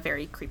as being a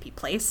very creepy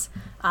place.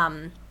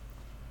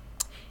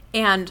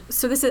 And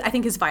so this is, I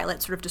think, is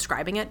Violet sort of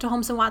describing it to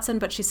Holmes and Watson,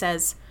 but she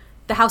says,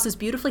 the house is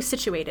beautifully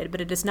situated,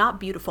 but it is not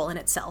beautiful in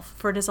itself,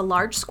 for it is a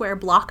large square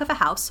block of a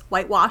house,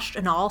 whitewashed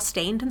and all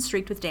stained and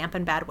streaked with damp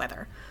and bad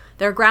weather.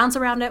 There are grounds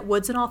around it,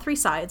 woods on all three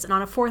sides, and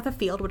on a fourth a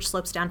field which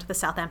slopes down to the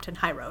Southampton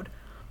High Road.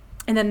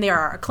 And then there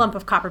are a clump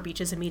of copper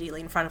beeches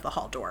immediately in front of the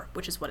hall door,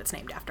 which is what it's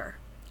named after.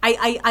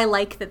 I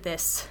like that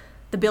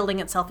the building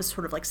itself is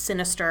sort of like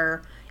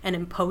sinister and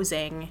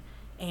imposing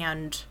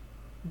and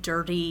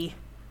dirty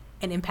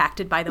and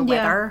impacted by the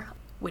weather,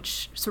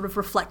 which sort of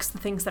reflects the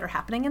things that are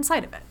happening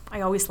inside of it. I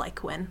always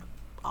like when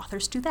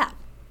authors do that.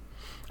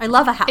 I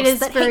love a house that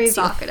hates you. It is very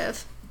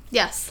evocative.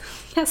 Yes.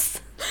 Yes.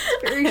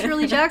 Very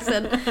Shirley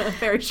Jackson.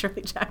 Very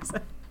Shirley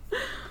Jackson.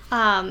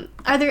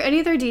 Are there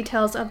any other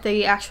details of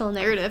the actual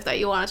narrative that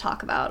you want to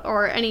talk about,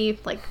 or any,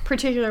 like,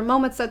 particular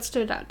moments that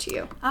stood out to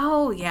you?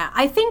 Oh, yeah.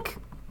 I think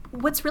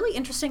what's really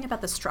interesting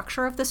about the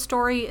structure of this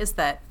story is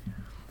that,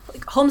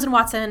 like, Holmes and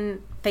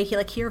Watson they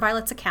hear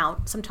Violet's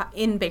account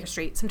in Baker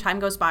Street. Some time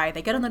goes by.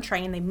 They get on the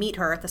train. They meet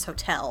her at this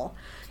hotel.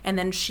 And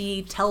then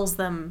she tells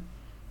them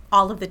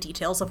all of the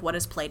details of what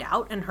is played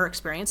out and her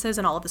experiences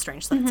and all of the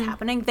strange stuff that's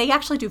happening. They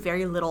actually do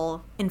very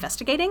little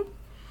investigating.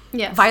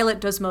 Yes. Violet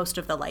does most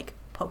of the, like,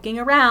 poking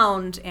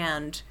around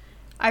and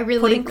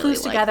putting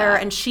clues together.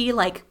 And she,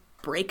 like,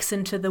 breaks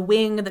into the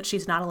wing that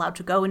she's not allowed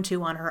to go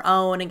into on her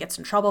own and gets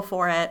in trouble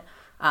for it.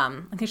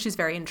 I think she's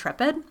very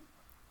intrepid.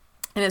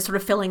 And is sort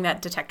of filling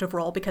that detective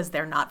role because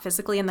they're not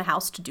physically in the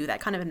house to do that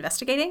kind of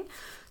investigating.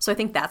 So I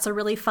think that's a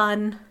really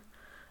fun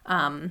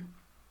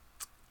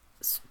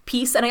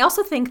piece. And I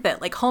also think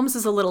that, like, Holmes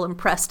is a little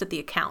impressed at the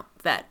account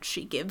that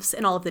she gives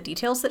and all of the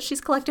details that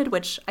she's collected,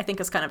 which I think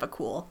is kind of a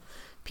cool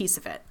piece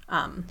of it.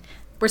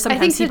 Where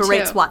sometimes he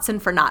berates Watson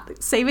for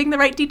not saving the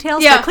right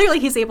details. But clearly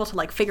he's able to,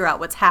 like, figure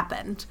out what's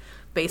happened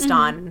based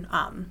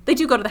on... they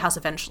do go to the house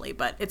eventually,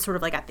 but it's sort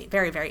of like at the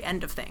very, very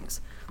end of things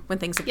when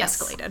things have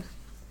escalated.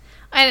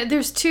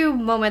 There's two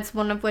moments,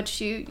 one of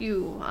which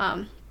you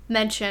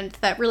mentioned,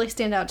 that really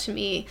stand out to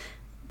me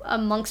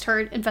amongst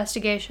her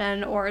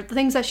investigation or the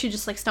things that she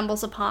just, like,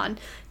 stumbles upon.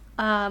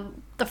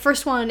 The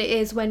first one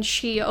is when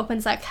she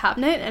opens that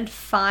cabinet and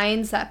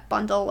finds that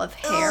bundle of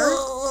hair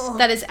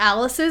that is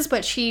Alice's,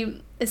 but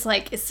she is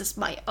like, is this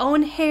my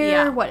own hair?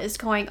 Yeah. What is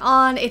going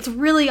on? It's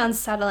really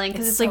unsettling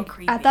because it's so like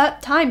creepy. At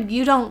that time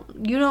you don't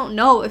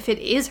know if it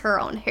is her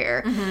own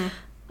hair.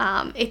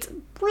 It's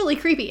really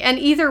creepy. And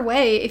either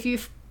way, if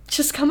you've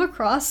just come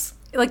across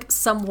like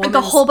some woman's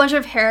like a whole bunch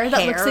of hair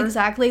that looks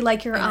exactly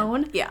like your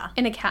own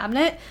in a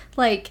cabinet,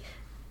 like,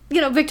 you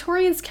know,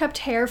 Victorians kept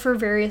hair for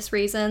various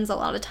reasons. A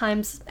lot of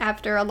times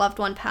after a loved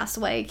one passed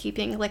away,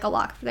 keeping like a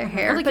lock of their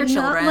hair, like but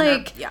your children, not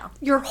like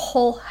your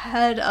whole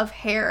head of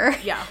hair.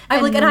 Yeah,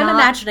 I'm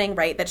imagining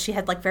that she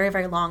had like very,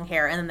 very long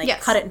hair, and then they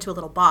cut it into a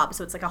little bob,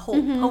 so it's like a whole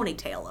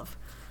ponytail of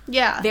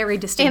very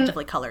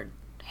distinctively colored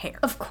hair.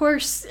 Of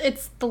course,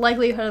 it's the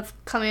likelihood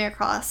of coming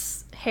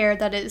across hair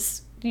that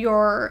is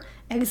your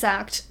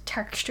exact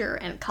texture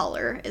and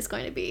color is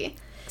going to be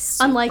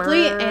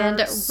unlikely and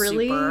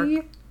really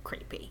super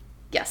creepy.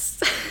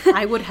 Yes.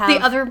 I would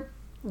have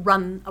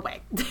run away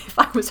if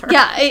I was her.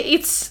 Yeah,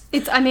 it's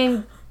I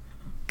mean,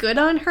 good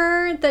on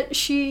her that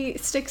she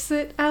sticks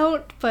it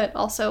out, but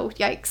also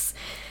yikes.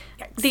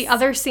 The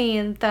other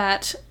scene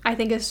that I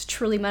think is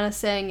truly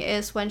menacing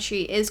is when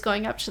she is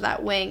going up to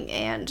that wing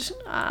and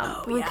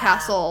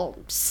Rucastle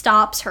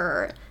stops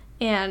her,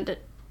 and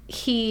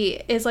he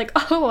is like,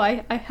 oh,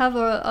 I have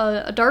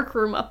a dark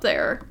room up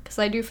there because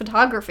I do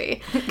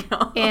photography.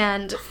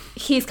 And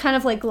he's kind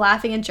of like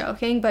laughing and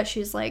joking, but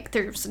she's like,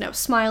 there's no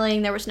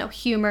smiling, there was no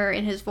humor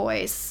in his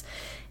voice.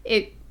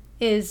 It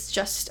is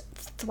just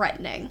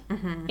threatening.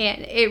 And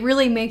it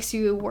really makes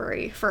you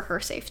worry for her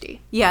safety.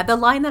 Yeah, the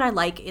line that I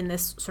like in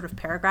this sort of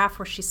paragraph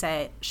where she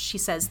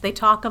says, they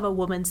talk of a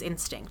woman's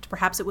instinct.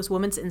 Perhaps it was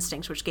woman's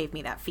instinct which gave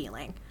me that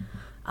feeling.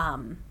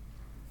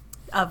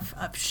 Of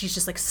she's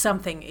just like,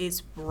 something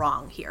is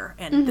wrong here,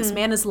 and this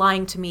man is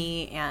lying to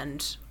me,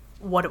 and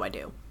what do I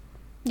do?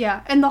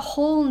 Yeah, and the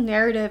whole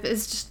narrative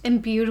is just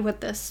imbued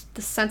with this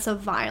sense of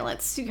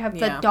violence. You have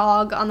the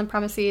dog on the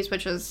premises,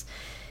 which is,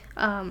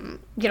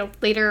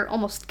 later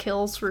almost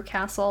kills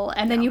Rucastle,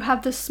 and then you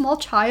have this small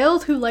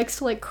child who likes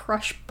to like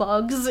crush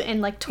bugs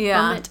and like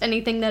torment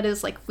anything that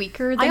is like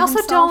weaker than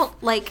himself.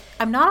 Don't like.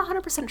 I'm not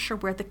 100% sure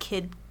where the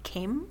kid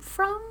came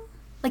from.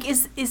 Like,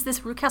 is this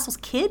Rucastle's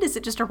kid? Is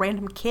it just a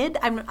random kid?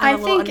 I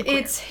think unclear.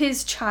 It's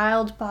his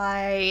child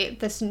by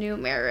this new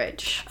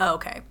marriage. Oh,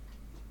 okay.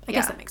 I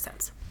guess that makes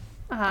sense.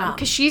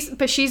 Because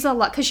she's a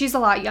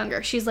lot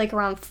younger. She's like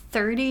around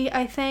 30,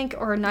 I think,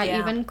 or not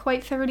even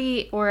quite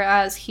 30,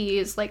 whereas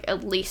he's like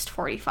at least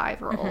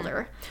 45 or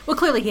older. Well,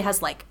 clearly he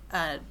has like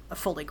a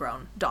fully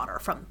grown daughter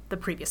from the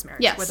previous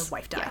marriage where the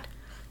wife died.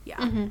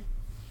 Yeah.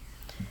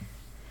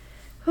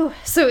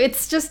 So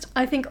it's just,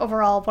 I think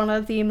overall, one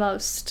of the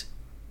most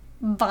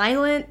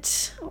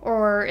violent,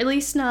 or at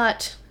least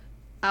not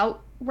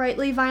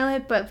outrightly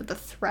violent, but the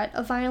threat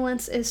of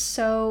violence is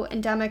so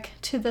endemic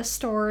to this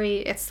story.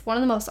 It's one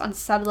of the most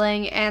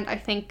unsettling, and I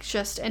think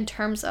just in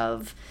terms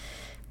of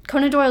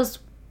Conan Doyle's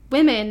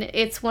women,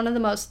 it's one of the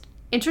most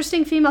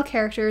interesting female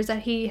characters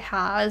that he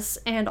has,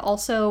 and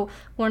also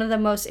one of the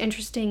most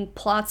interesting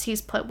plots he's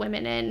put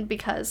women in,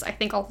 because I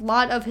think a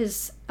lot of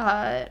his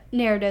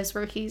narratives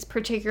where he's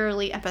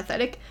particularly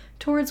empathetic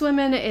towards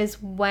women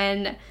is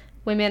when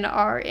women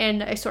are in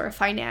a sort of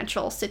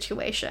financial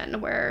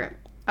situation where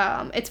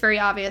it's very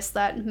obvious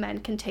that men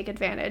can take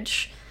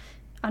advantage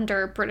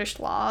under British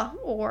law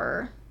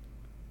or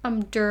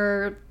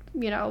under,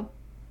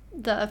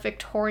 the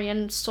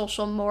Victorian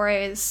social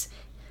mores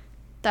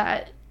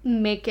that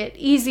make it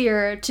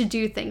easier to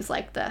do things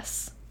like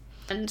this.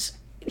 And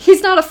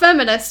he's not a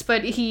feminist,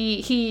 but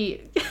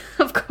he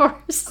of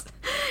course,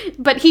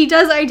 but he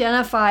does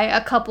identify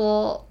a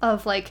couple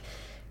of, like,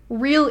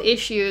 real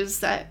issues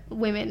that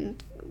women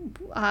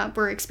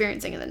were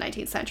experiencing in the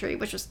 19th century,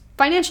 which was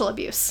financial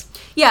abuse.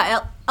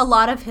 Yeah, a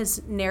lot of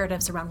his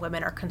narratives around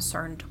women are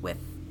concerned with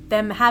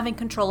them having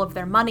control of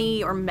their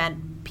money, or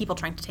men people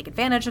trying to take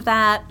advantage of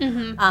that.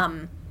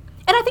 And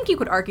I think you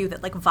could argue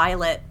that, like,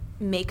 Violet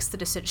makes the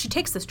decision. She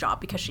takes this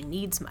job because she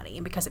needs money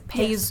and because it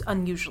pays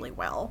unusually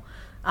well.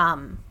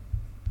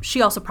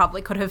 She also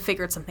probably could have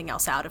figured something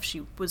else out if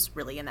she was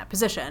really in that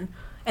position.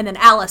 And then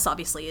Alice,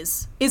 obviously,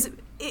 is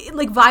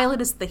like,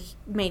 Violet is the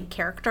main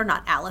character,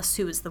 not Alice,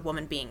 who is the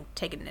woman being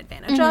taken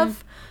advantage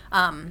of.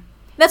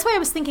 That's why I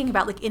was thinking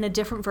about, like, in a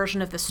different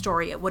version of the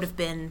story, it would have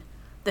been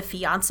the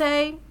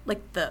fiancé,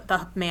 like,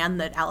 the man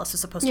that Alice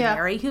is supposed to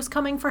marry, who's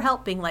coming for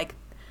help, being like,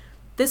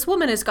 this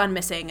woman has gone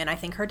missing, and I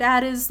think her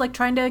dad is, like,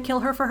 trying to kill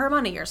her for her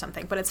money or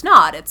something. But it's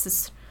not. It's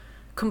this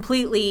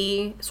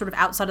completely sort of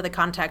outside of the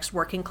context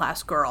working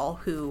class girl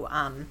who,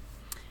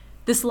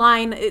 this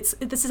line, this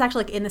is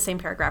actually, like, in the same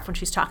paragraph when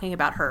she's talking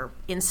about her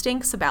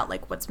instincts, about,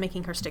 like, what's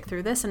making her stick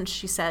through this, and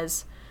she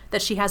says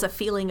that she has a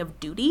feeling of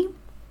duty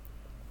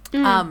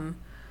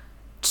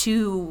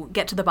to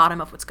get to the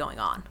bottom of what's going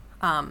on.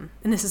 And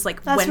this is,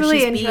 like, when really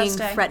she's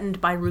being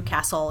threatened by Rue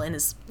Castle and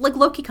is, like,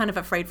 low-key kind of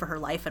afraid for her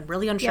life and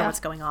really unsure what's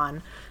going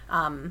on,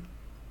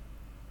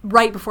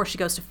 right before she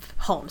goes to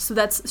Holmes.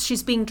 So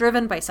she's being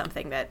driven by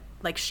something that,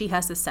 like, she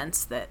has the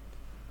sense that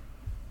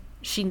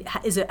she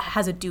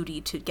has a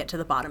duty to get to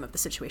the bottom of the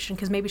situation,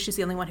 because maybe she's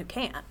the only one who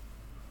can't.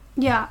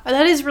 Yeah,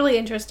 that is really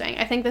interesting.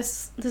 I think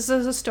this is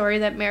a story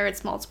that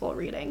merits multiple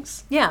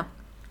readings. Yeah.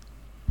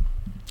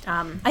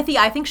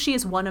 I think she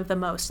is one of the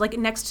most, like,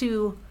 next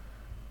to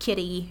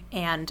Kitty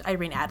and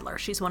Irene Adler,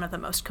 she's one of the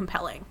most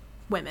compelling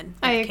women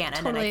in the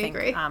canon. Totally and I think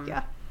agree.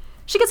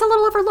 she gets a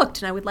little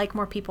overlooked, and I would like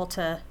more people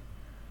to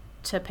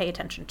pay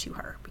attention to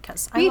her,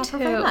 because I love her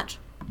very much.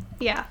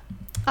 Yeah.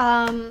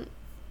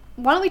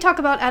 Why don't we talk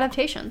about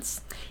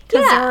adaptations?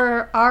 Because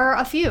there are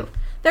a few.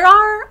 There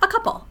are a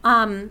couple.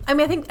 I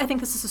mean, I think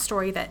this is a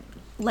story that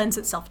lends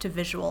itself to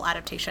visual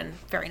adaptation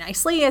very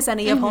nicely, as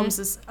any of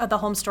the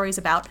Holmes stories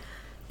about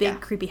big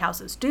creepy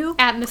houses do.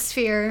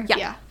 Atmosphere.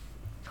 Yeah.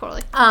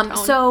 Totally.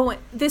 So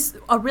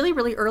a really,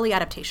 really early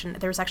adaptation,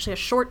 there was actually a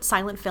short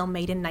silent film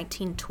made in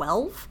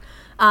 1912.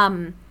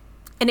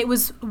 And it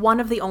was one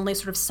of the only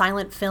sort of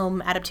silent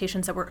film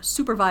adaptations that were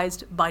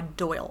supervised by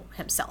Doyle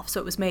himself. So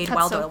it was made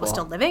while Doyle was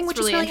still living, which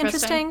is really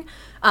interesting.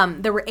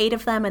 There were 8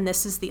 of them, and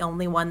this is the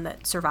only one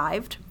that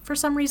survived for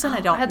some reason.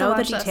 I don't know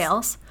the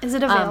details. Is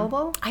it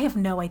available? I have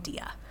no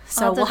idea.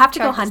 So we'll have to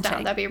go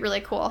hunting. That'd be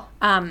really cool.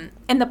 And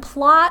the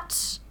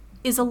plot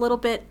is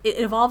it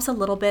evolves a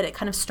little bit. It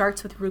kind of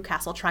starts with Rue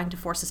Castle trying to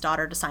force his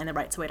daughter to sign the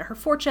rights away to her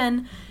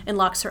fortune and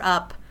locks her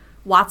up.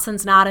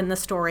 Watson's not in the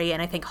story,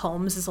 and I think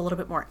Holmes is a little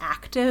bit more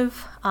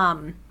active.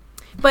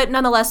 But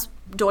nonetheless,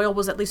 Doyle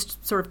was at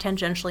least sort of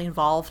tangentially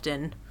involved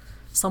in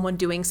someone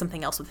doing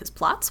something else with his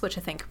plots, which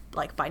I think,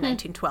 like, by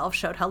 1912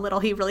 showed how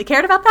little he really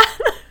cared about that.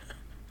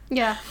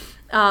 Yeah.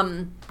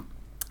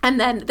 And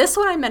then this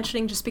one I'm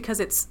mentioning just because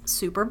it's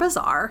super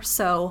bizarre.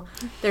 So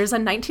there's a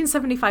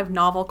 1975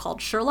 novel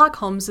called Sherlock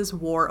Holmes's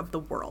War of the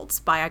Worlds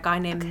by a guy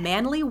named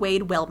Manly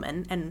Wade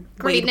Wellman and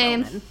Great Wade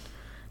name. Wellman.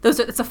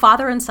 It's a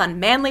father and son,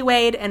 Manly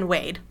Wade and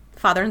Wade,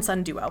 father and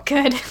son duo.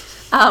 Good.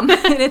 And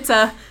it's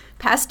a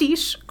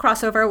pastiche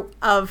crossover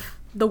of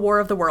The War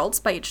of the Worlds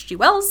by H.G.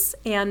 Wells,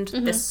 and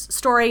this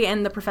story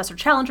and the Professor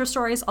Challenger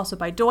stories, also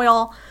by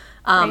Doyle.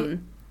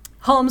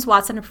 Holmes,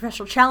 Watson, and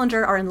Professor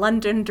Challenger are in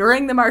London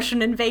during the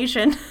Martian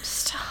invasion.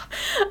 Stop.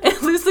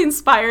 Loosely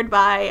inspired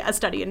by A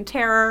Study in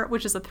Terror,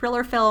 which is a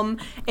thriller film.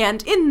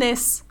 And in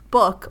this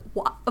book,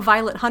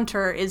 Violet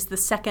Hunter is the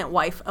second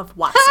wife of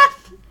Watson,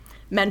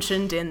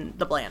 mentioned in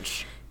The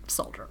Blanche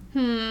Soldier.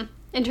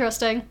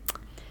 Interesting.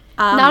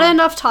 Not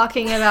enough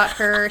talking about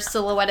her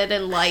silhouetted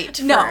in light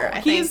for,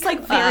 I think, he's,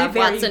 like, very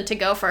Watson to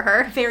go for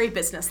her. Very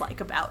businesslike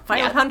about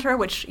Violet Hunter,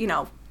 which, you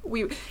know,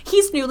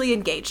 he's newly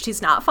engaged.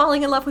 He's not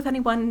falling in love with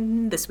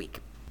anyone this week.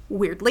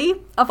 Weirdly,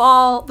 of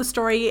all, the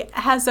story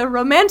has a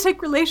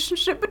romantic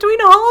relationship between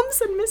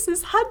Holmes and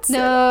Mrs. Hudson.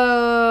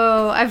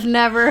 No, I've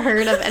never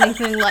heard of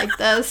anything like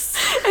this.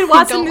 And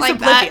Watson is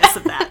oblivious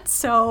of that.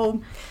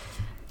 So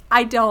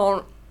I've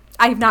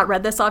not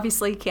read this,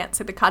 obviously, can't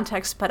say the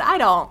context, but I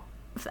don't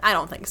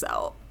think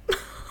so.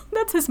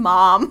 That's his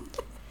mom.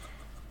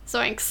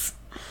 Zoinks.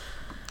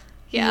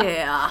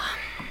 Yeah.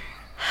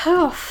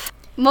 Yeah.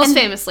 Most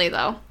famously,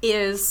 though,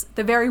 is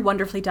the very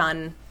wonderfully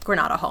done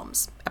Granada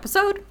Holmes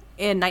episode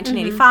in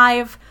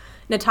 1985.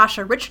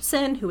 Natasha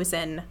Richardson, who was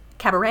in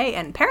Cabaret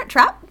and Parent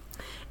Trap,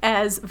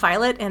 as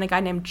Violet, and a guy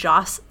named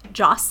Joss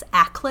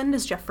Ackland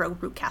as Jeffro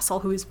Rue Castle,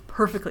 who is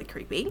perfectly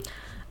creepy.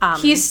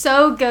 He's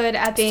so good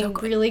at being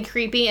really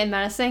creepy and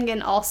menacing,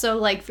 and also,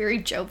 like, very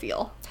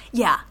jovial.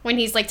 Yeah. When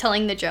he's, like,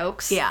 telling the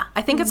jokes. Yeah.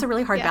 I think it's a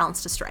really hard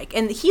balance to strike.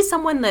 And he's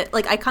someone that,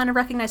 like, I kind of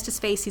recognized his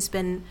face.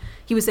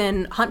 He was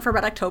in Hunt for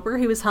Red October.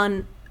 He was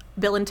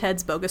Bill and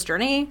Ted's Bogus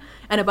Journey,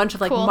 and a bunch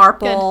of, like,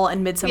 Marple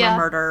and Midsummer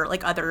Murder,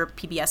 like, other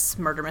PBS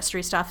murder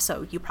mystery stuff.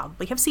 So you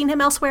probably have seen him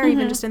elsewhere,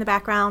 even just in the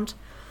background.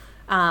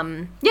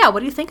 What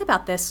do you think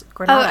about this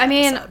Granada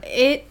episode?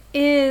 It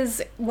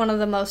is one of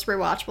the most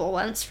rewatchable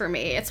ones for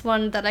me. It's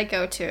one that I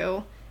go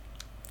to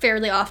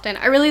fairly often.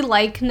 I really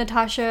like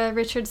Natasha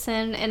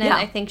Richardson in it.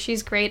 I think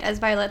she's great as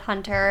Violet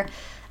Hunter.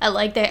 I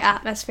like the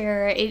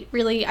atmosphere. It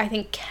really, I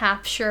think,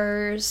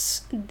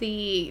 captures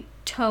the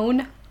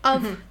tone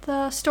of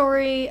the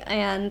story,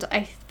 and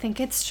I think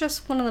it's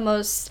just one of the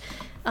most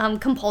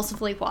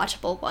compulsively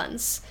watchable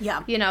ones.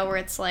 Yeah. You know, where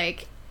it's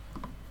like,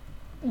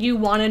 you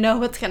want to know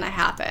what's going to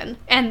happen.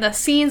 And the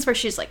scenes where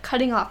she's, like,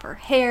 cutting off her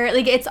hair,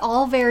 like, it's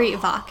all very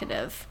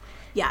evocative.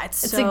 Yeah,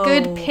 it's a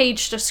good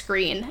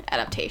page-to-screen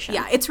adaptation.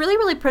 Yeah, it's really,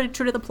 really pretty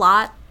true to the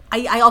plot.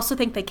 I also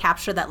think they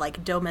capture that,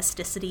 like,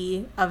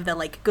 domesticity of the,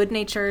 like,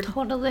 good-natured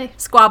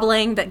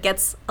squabbling that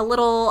gets a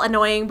little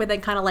annoying, but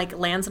then kind of, like,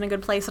 lands in a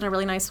good place in a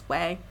really nice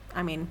way.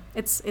 I mean,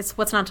 it's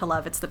what's not to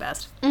love. It's the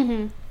best.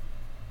 Mm-hmm.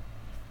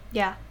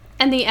 Yeah.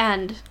 And the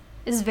end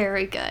is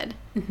very good.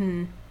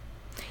 Mm-hmm.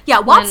 Yeah,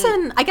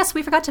 Watson, I guess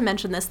we forgot to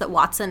mention this, that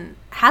Watson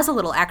has a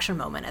little action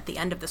moment at the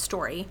end of the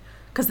story,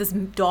 because this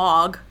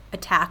dog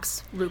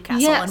attacks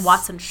Rootcastle, and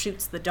Watson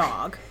shoots the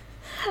dog.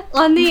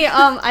 On the,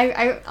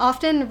 I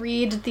often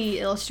read the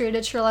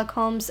illustrated Sherlock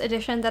Holmes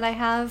edition that I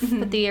have,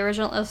 with the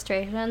original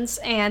illustrations,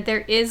 and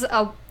there is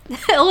a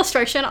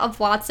illustration of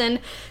Watson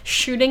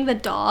shooting the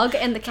dog,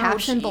 and the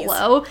caption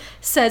below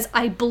says,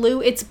 "I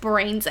blew its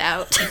brains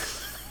out."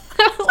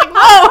 I was like,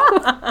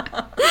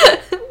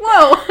 whoa!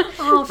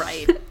 Whoa! All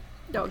right.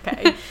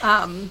 Okay.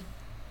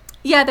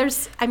 Yeah,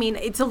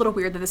 it's a little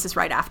weird that this is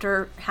right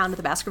after Hound of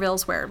the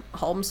Baskervilles, where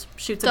Holmes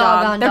shoots a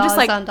dog. They're just,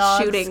 like,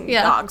 shooting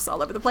dogs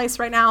all over the place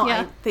right now.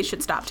 Yeah. They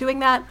should stop doing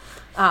that.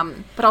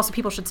 But also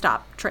people should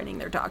stop training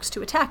their dogs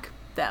to attack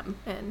them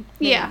and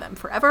name them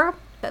forever.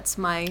 That's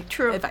my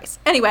advice.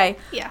 Anyway,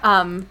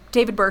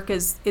 David Burke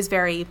is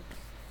very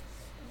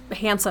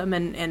handsome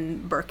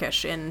and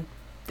Burkish in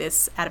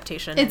this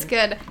adaptation. It's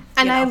good.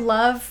 And I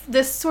love,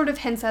 this sort of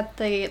hints at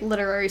the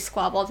literary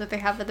squabble that they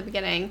have at the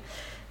beginning,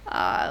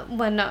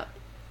 when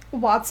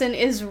Watson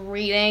is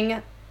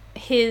reading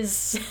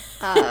his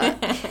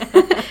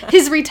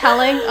his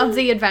retelling of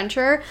the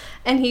adventure,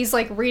 and he's,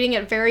 like, reading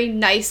it very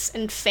nice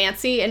and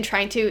fancy and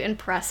trying to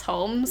impress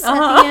Holmes at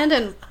the end,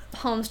 and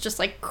Holmes just,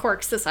 like,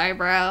 quirks this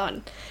eyebrow,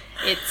 and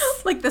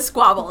it's like, the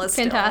squabble is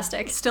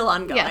fantastic. Still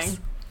ongoing. Yes.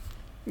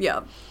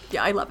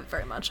 Yeah, I love it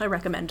very much. I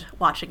recommend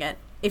watching it.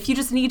 If you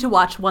just need to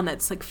watch one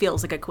that's, like,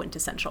 feels like a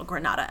quintessential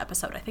Granada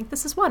episode, I think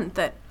this is one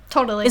that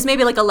is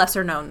maybe, like, a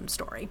lesser known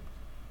story.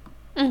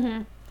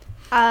 Mm-hmm.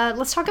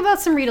 Let's talk about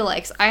some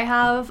read-alikes. I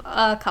have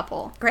a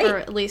couple. Great. Or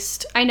at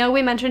least, I know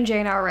we mentioned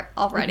Jane Eyre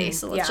already,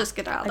 so let's just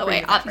get that out of the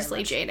way.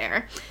 Obviously, Jane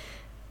Eyre.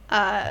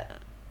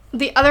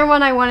 The other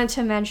one I wanted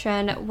to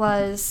mention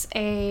was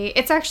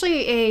it's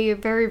actually a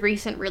very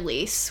recent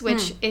release,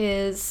 which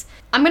is,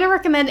 I'm going to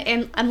recommend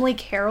Emily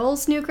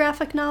Carroll's new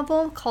graphic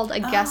novel called A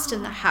Guest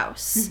in the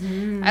House.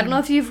 Mm-hmm. I don't know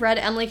if you've read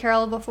Emily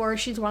Carroll before.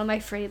 She's one of my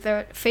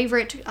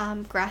favorite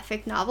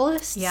graphic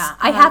novelists. Yeah,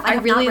 I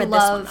have really not read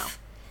love this one, though.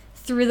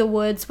 Through the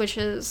Woods, which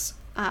is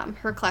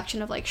her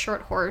collection of, like,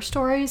 short horror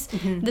stories.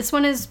 Mm-hmm. This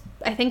one is,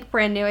 I think,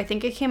 brand new. I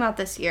think it came out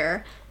this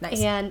year. Nice.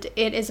 And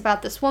it is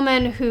about this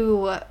woman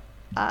who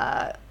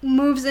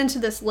moves into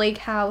this lake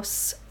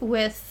house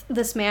with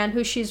this man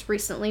who she's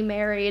recently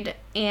married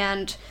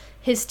and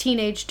his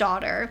teenage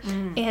daughter.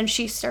 And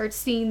she starts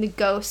seeing the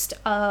ghost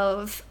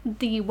of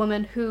the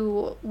woman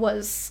who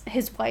was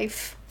his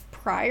wife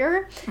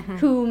prior,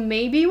 who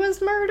maybe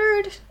was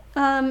murdered.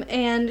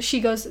 And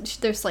she goes,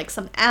 there's, like,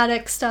 some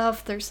attic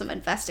stuff, there's some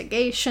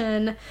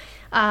investigation.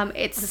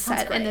 It's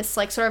set in this,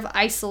 like, sort of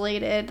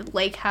isolated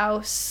lake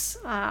house,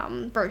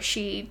 where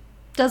she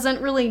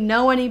doesn't really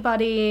know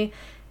anybody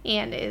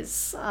and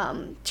is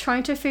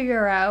trying to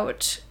figure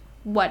out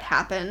what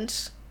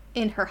happened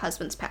in her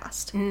husband's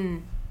past.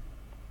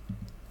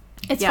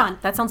 It's fun.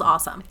 That sounds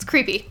awesome. It's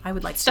creepy. I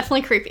would like It's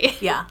definitely creepy.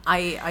 Yeah,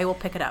 I will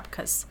pick it up,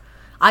 because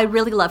I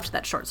really loved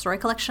that short story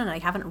collection, and I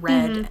haven't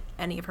read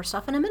any of her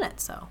stuff in a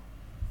minute, so.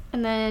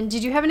 And then,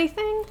 did you have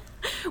anything?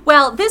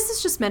 Well, this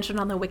is just mentioned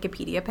on the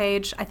Wikipedia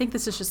page. I think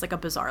this is just, like, a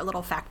bizarre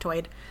little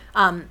factoid.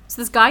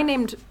 So this guy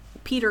named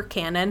Peter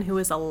Cannon, who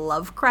is a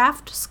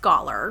Lovecraft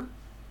scholar,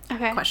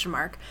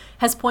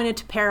 has pointed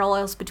to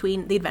parallels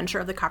between The Adventure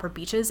of the Copper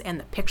Beeches and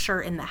The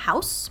Picture in the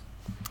House,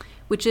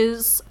 which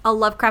is a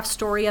Lovecraft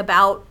story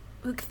about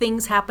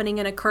things happening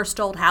in a cursed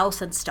old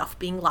house and stuff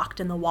being locked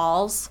in the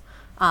walls,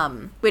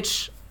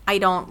 which I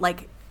don't,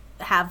 like,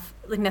 have,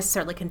 like,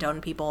 necessarily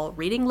condone people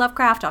reading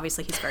Lovecraft.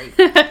 Obviously, he's very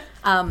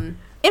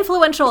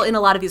influential in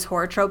a lot of these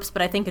horror tropes,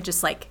 but I think it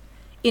just, like,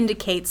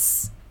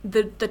 indicates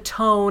the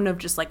tone of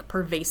just, like,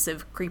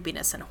 pervasive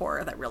creepiness and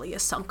horror that really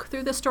is sunk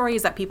through the story,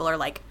 is that people are,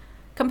 like,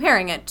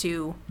 comparing it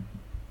to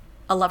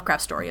a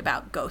Lovecraft story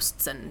about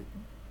ghosts and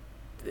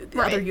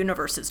other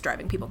universes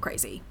driving people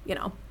crazy, you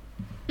know?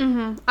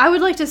 I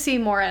would like to see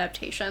more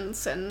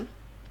adaptations and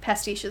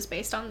pastiches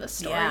based on this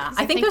story. Yeah,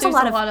 I think there's a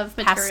lot of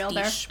material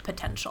pastiche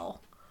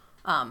potential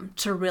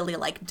to really,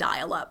 like,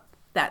 dial up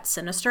that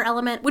sinister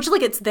element, which,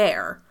 like, it's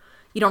there.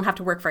 You don't have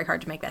to work very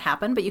hard to make that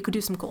happen, but you could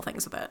do some cool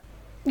things with it.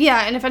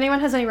 Yeah, and if anyone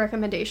has any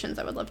recommendations,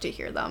 I would love to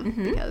hear them,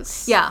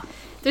 because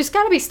there's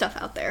got to be stuff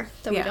out there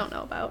that we don't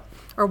know about.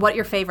 Or what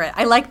your favorite.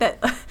 I like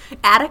that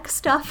attic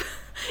stuff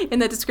in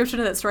the description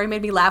of that story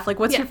made me laugh. Like,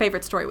 what's your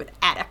favorite story with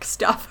attic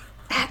stuff?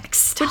 attic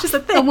which is a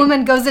thing. A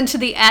woman goes into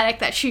the attic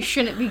that she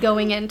shouldn't be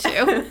going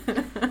into.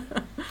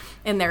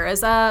 And there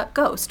is a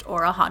ghost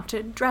or a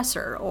haunted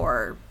dresser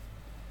or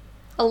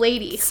a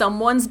lady.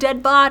 Someone's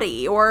dead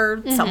body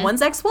or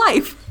someone's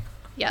ex-wife.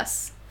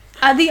 Yes.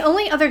 The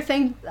only other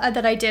thing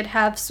that I did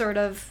have sort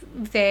of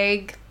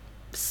vague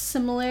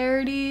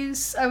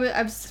similarities,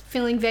 I was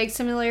feeling vague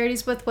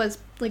similarities with, was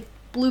like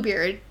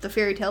Bluebeard, the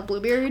fairy tale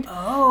Bluebeard.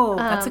 Oh,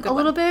 that's a good one. A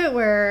little bit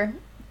where,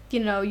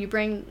 you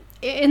bring,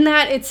 in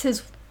that it's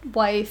his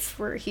wife,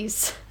 where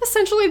he's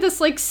essentially this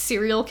like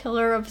serial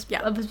killer of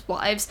his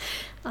wives,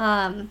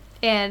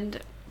 and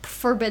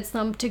forbids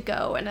them to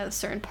go in a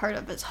certain part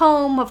of his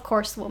home. Of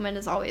course, the woman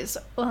is always,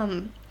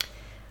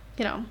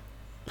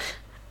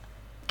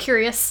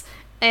 curious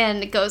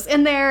and goes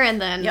in there and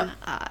then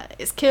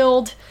is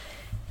killed.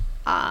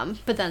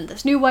 But then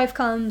this new wife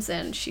comes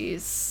and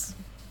she's,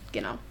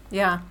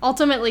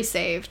 ultimately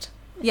saved.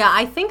 Yeah,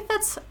 I think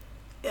that's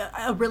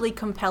a really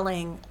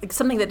compelling,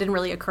 something that didn't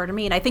really occur to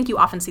me. And I think you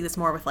often see this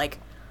more with like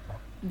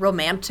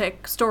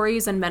romantic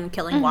stories and men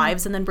killing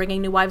wives and then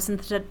bringing new wives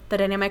into the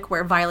dynamic,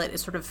 where Violet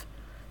is sort of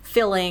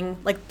filling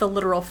like the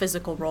literal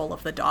physical role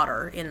of the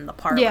daughter in the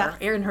parlor,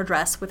 in her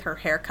dress with her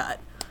haircut.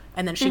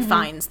 And then she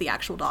finds the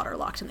actual daughter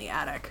locked in the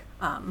attic.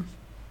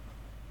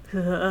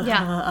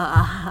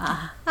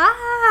 Yeah.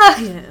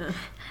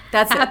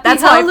 That's Happy it.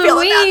 That's Halloween, how I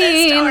feel about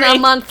this story. a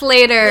month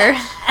later.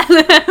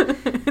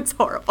 It's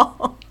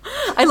horrible.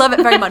 I love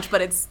it very much,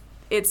 but it's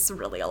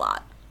really a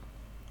lot.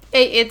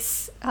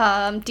 It's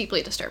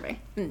deeply disturbing.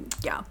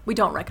 Yeah, we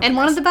don't recommend And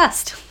one of the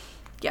best.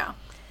 Yeah.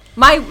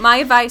 My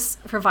advice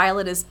for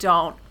Violet is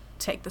don't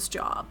take this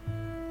job.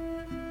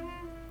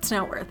 It's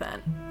not worth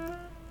it.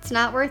 It's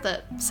not worth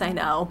it. Say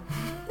no.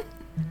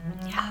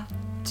 Yeah.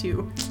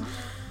 To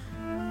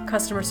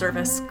customer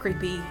service,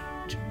 creepy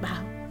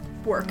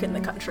work in the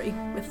country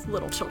with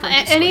little children.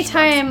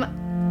 Anytime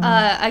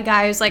a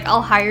guy who's like,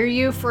 I'll hire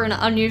you for an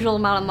unusual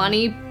amount of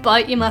money,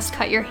 but you must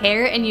cut your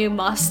hair and you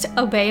must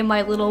obey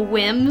my little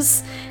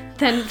whims,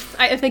 then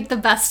I think the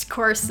best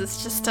course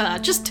is just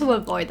to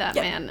avoid that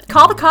man.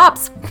 Call the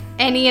cops.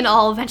 Any and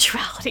all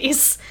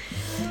eventualities.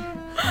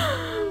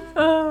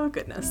 Oh,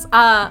 goodness.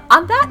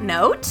 On that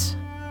note,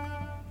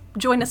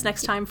 join us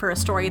next time for a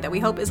story that we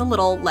hope is a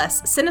little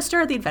less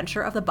sinister, The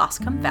Adventure of the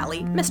Boscombe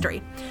Valley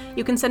Mystery.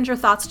 You can send your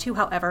thoughts to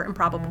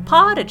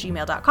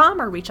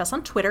howeverimprobablepod@gmail.com or reach us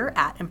on Twitter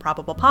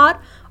 @improbablepod.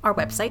 Our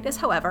website is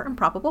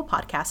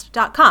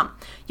howeverimprobablepodcast.com.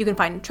 You can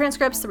find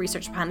transcripts, the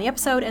research behind the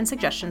episode, and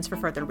suggestions for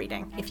further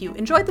reading. If you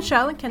enjoyed the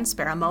show and can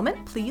spare a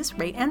moment, please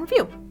rate and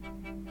review.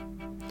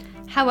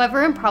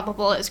 However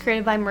Improbable is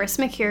created by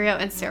Marissa Mercurio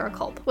and Sarah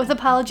Culp, with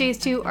apologies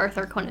to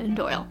Arthur Conan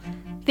Doyle.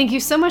 Thank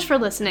you so much for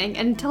listening,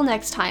 and until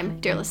next time,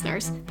 dear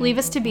listeners, believe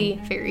us to be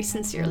very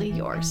sincerely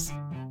yours.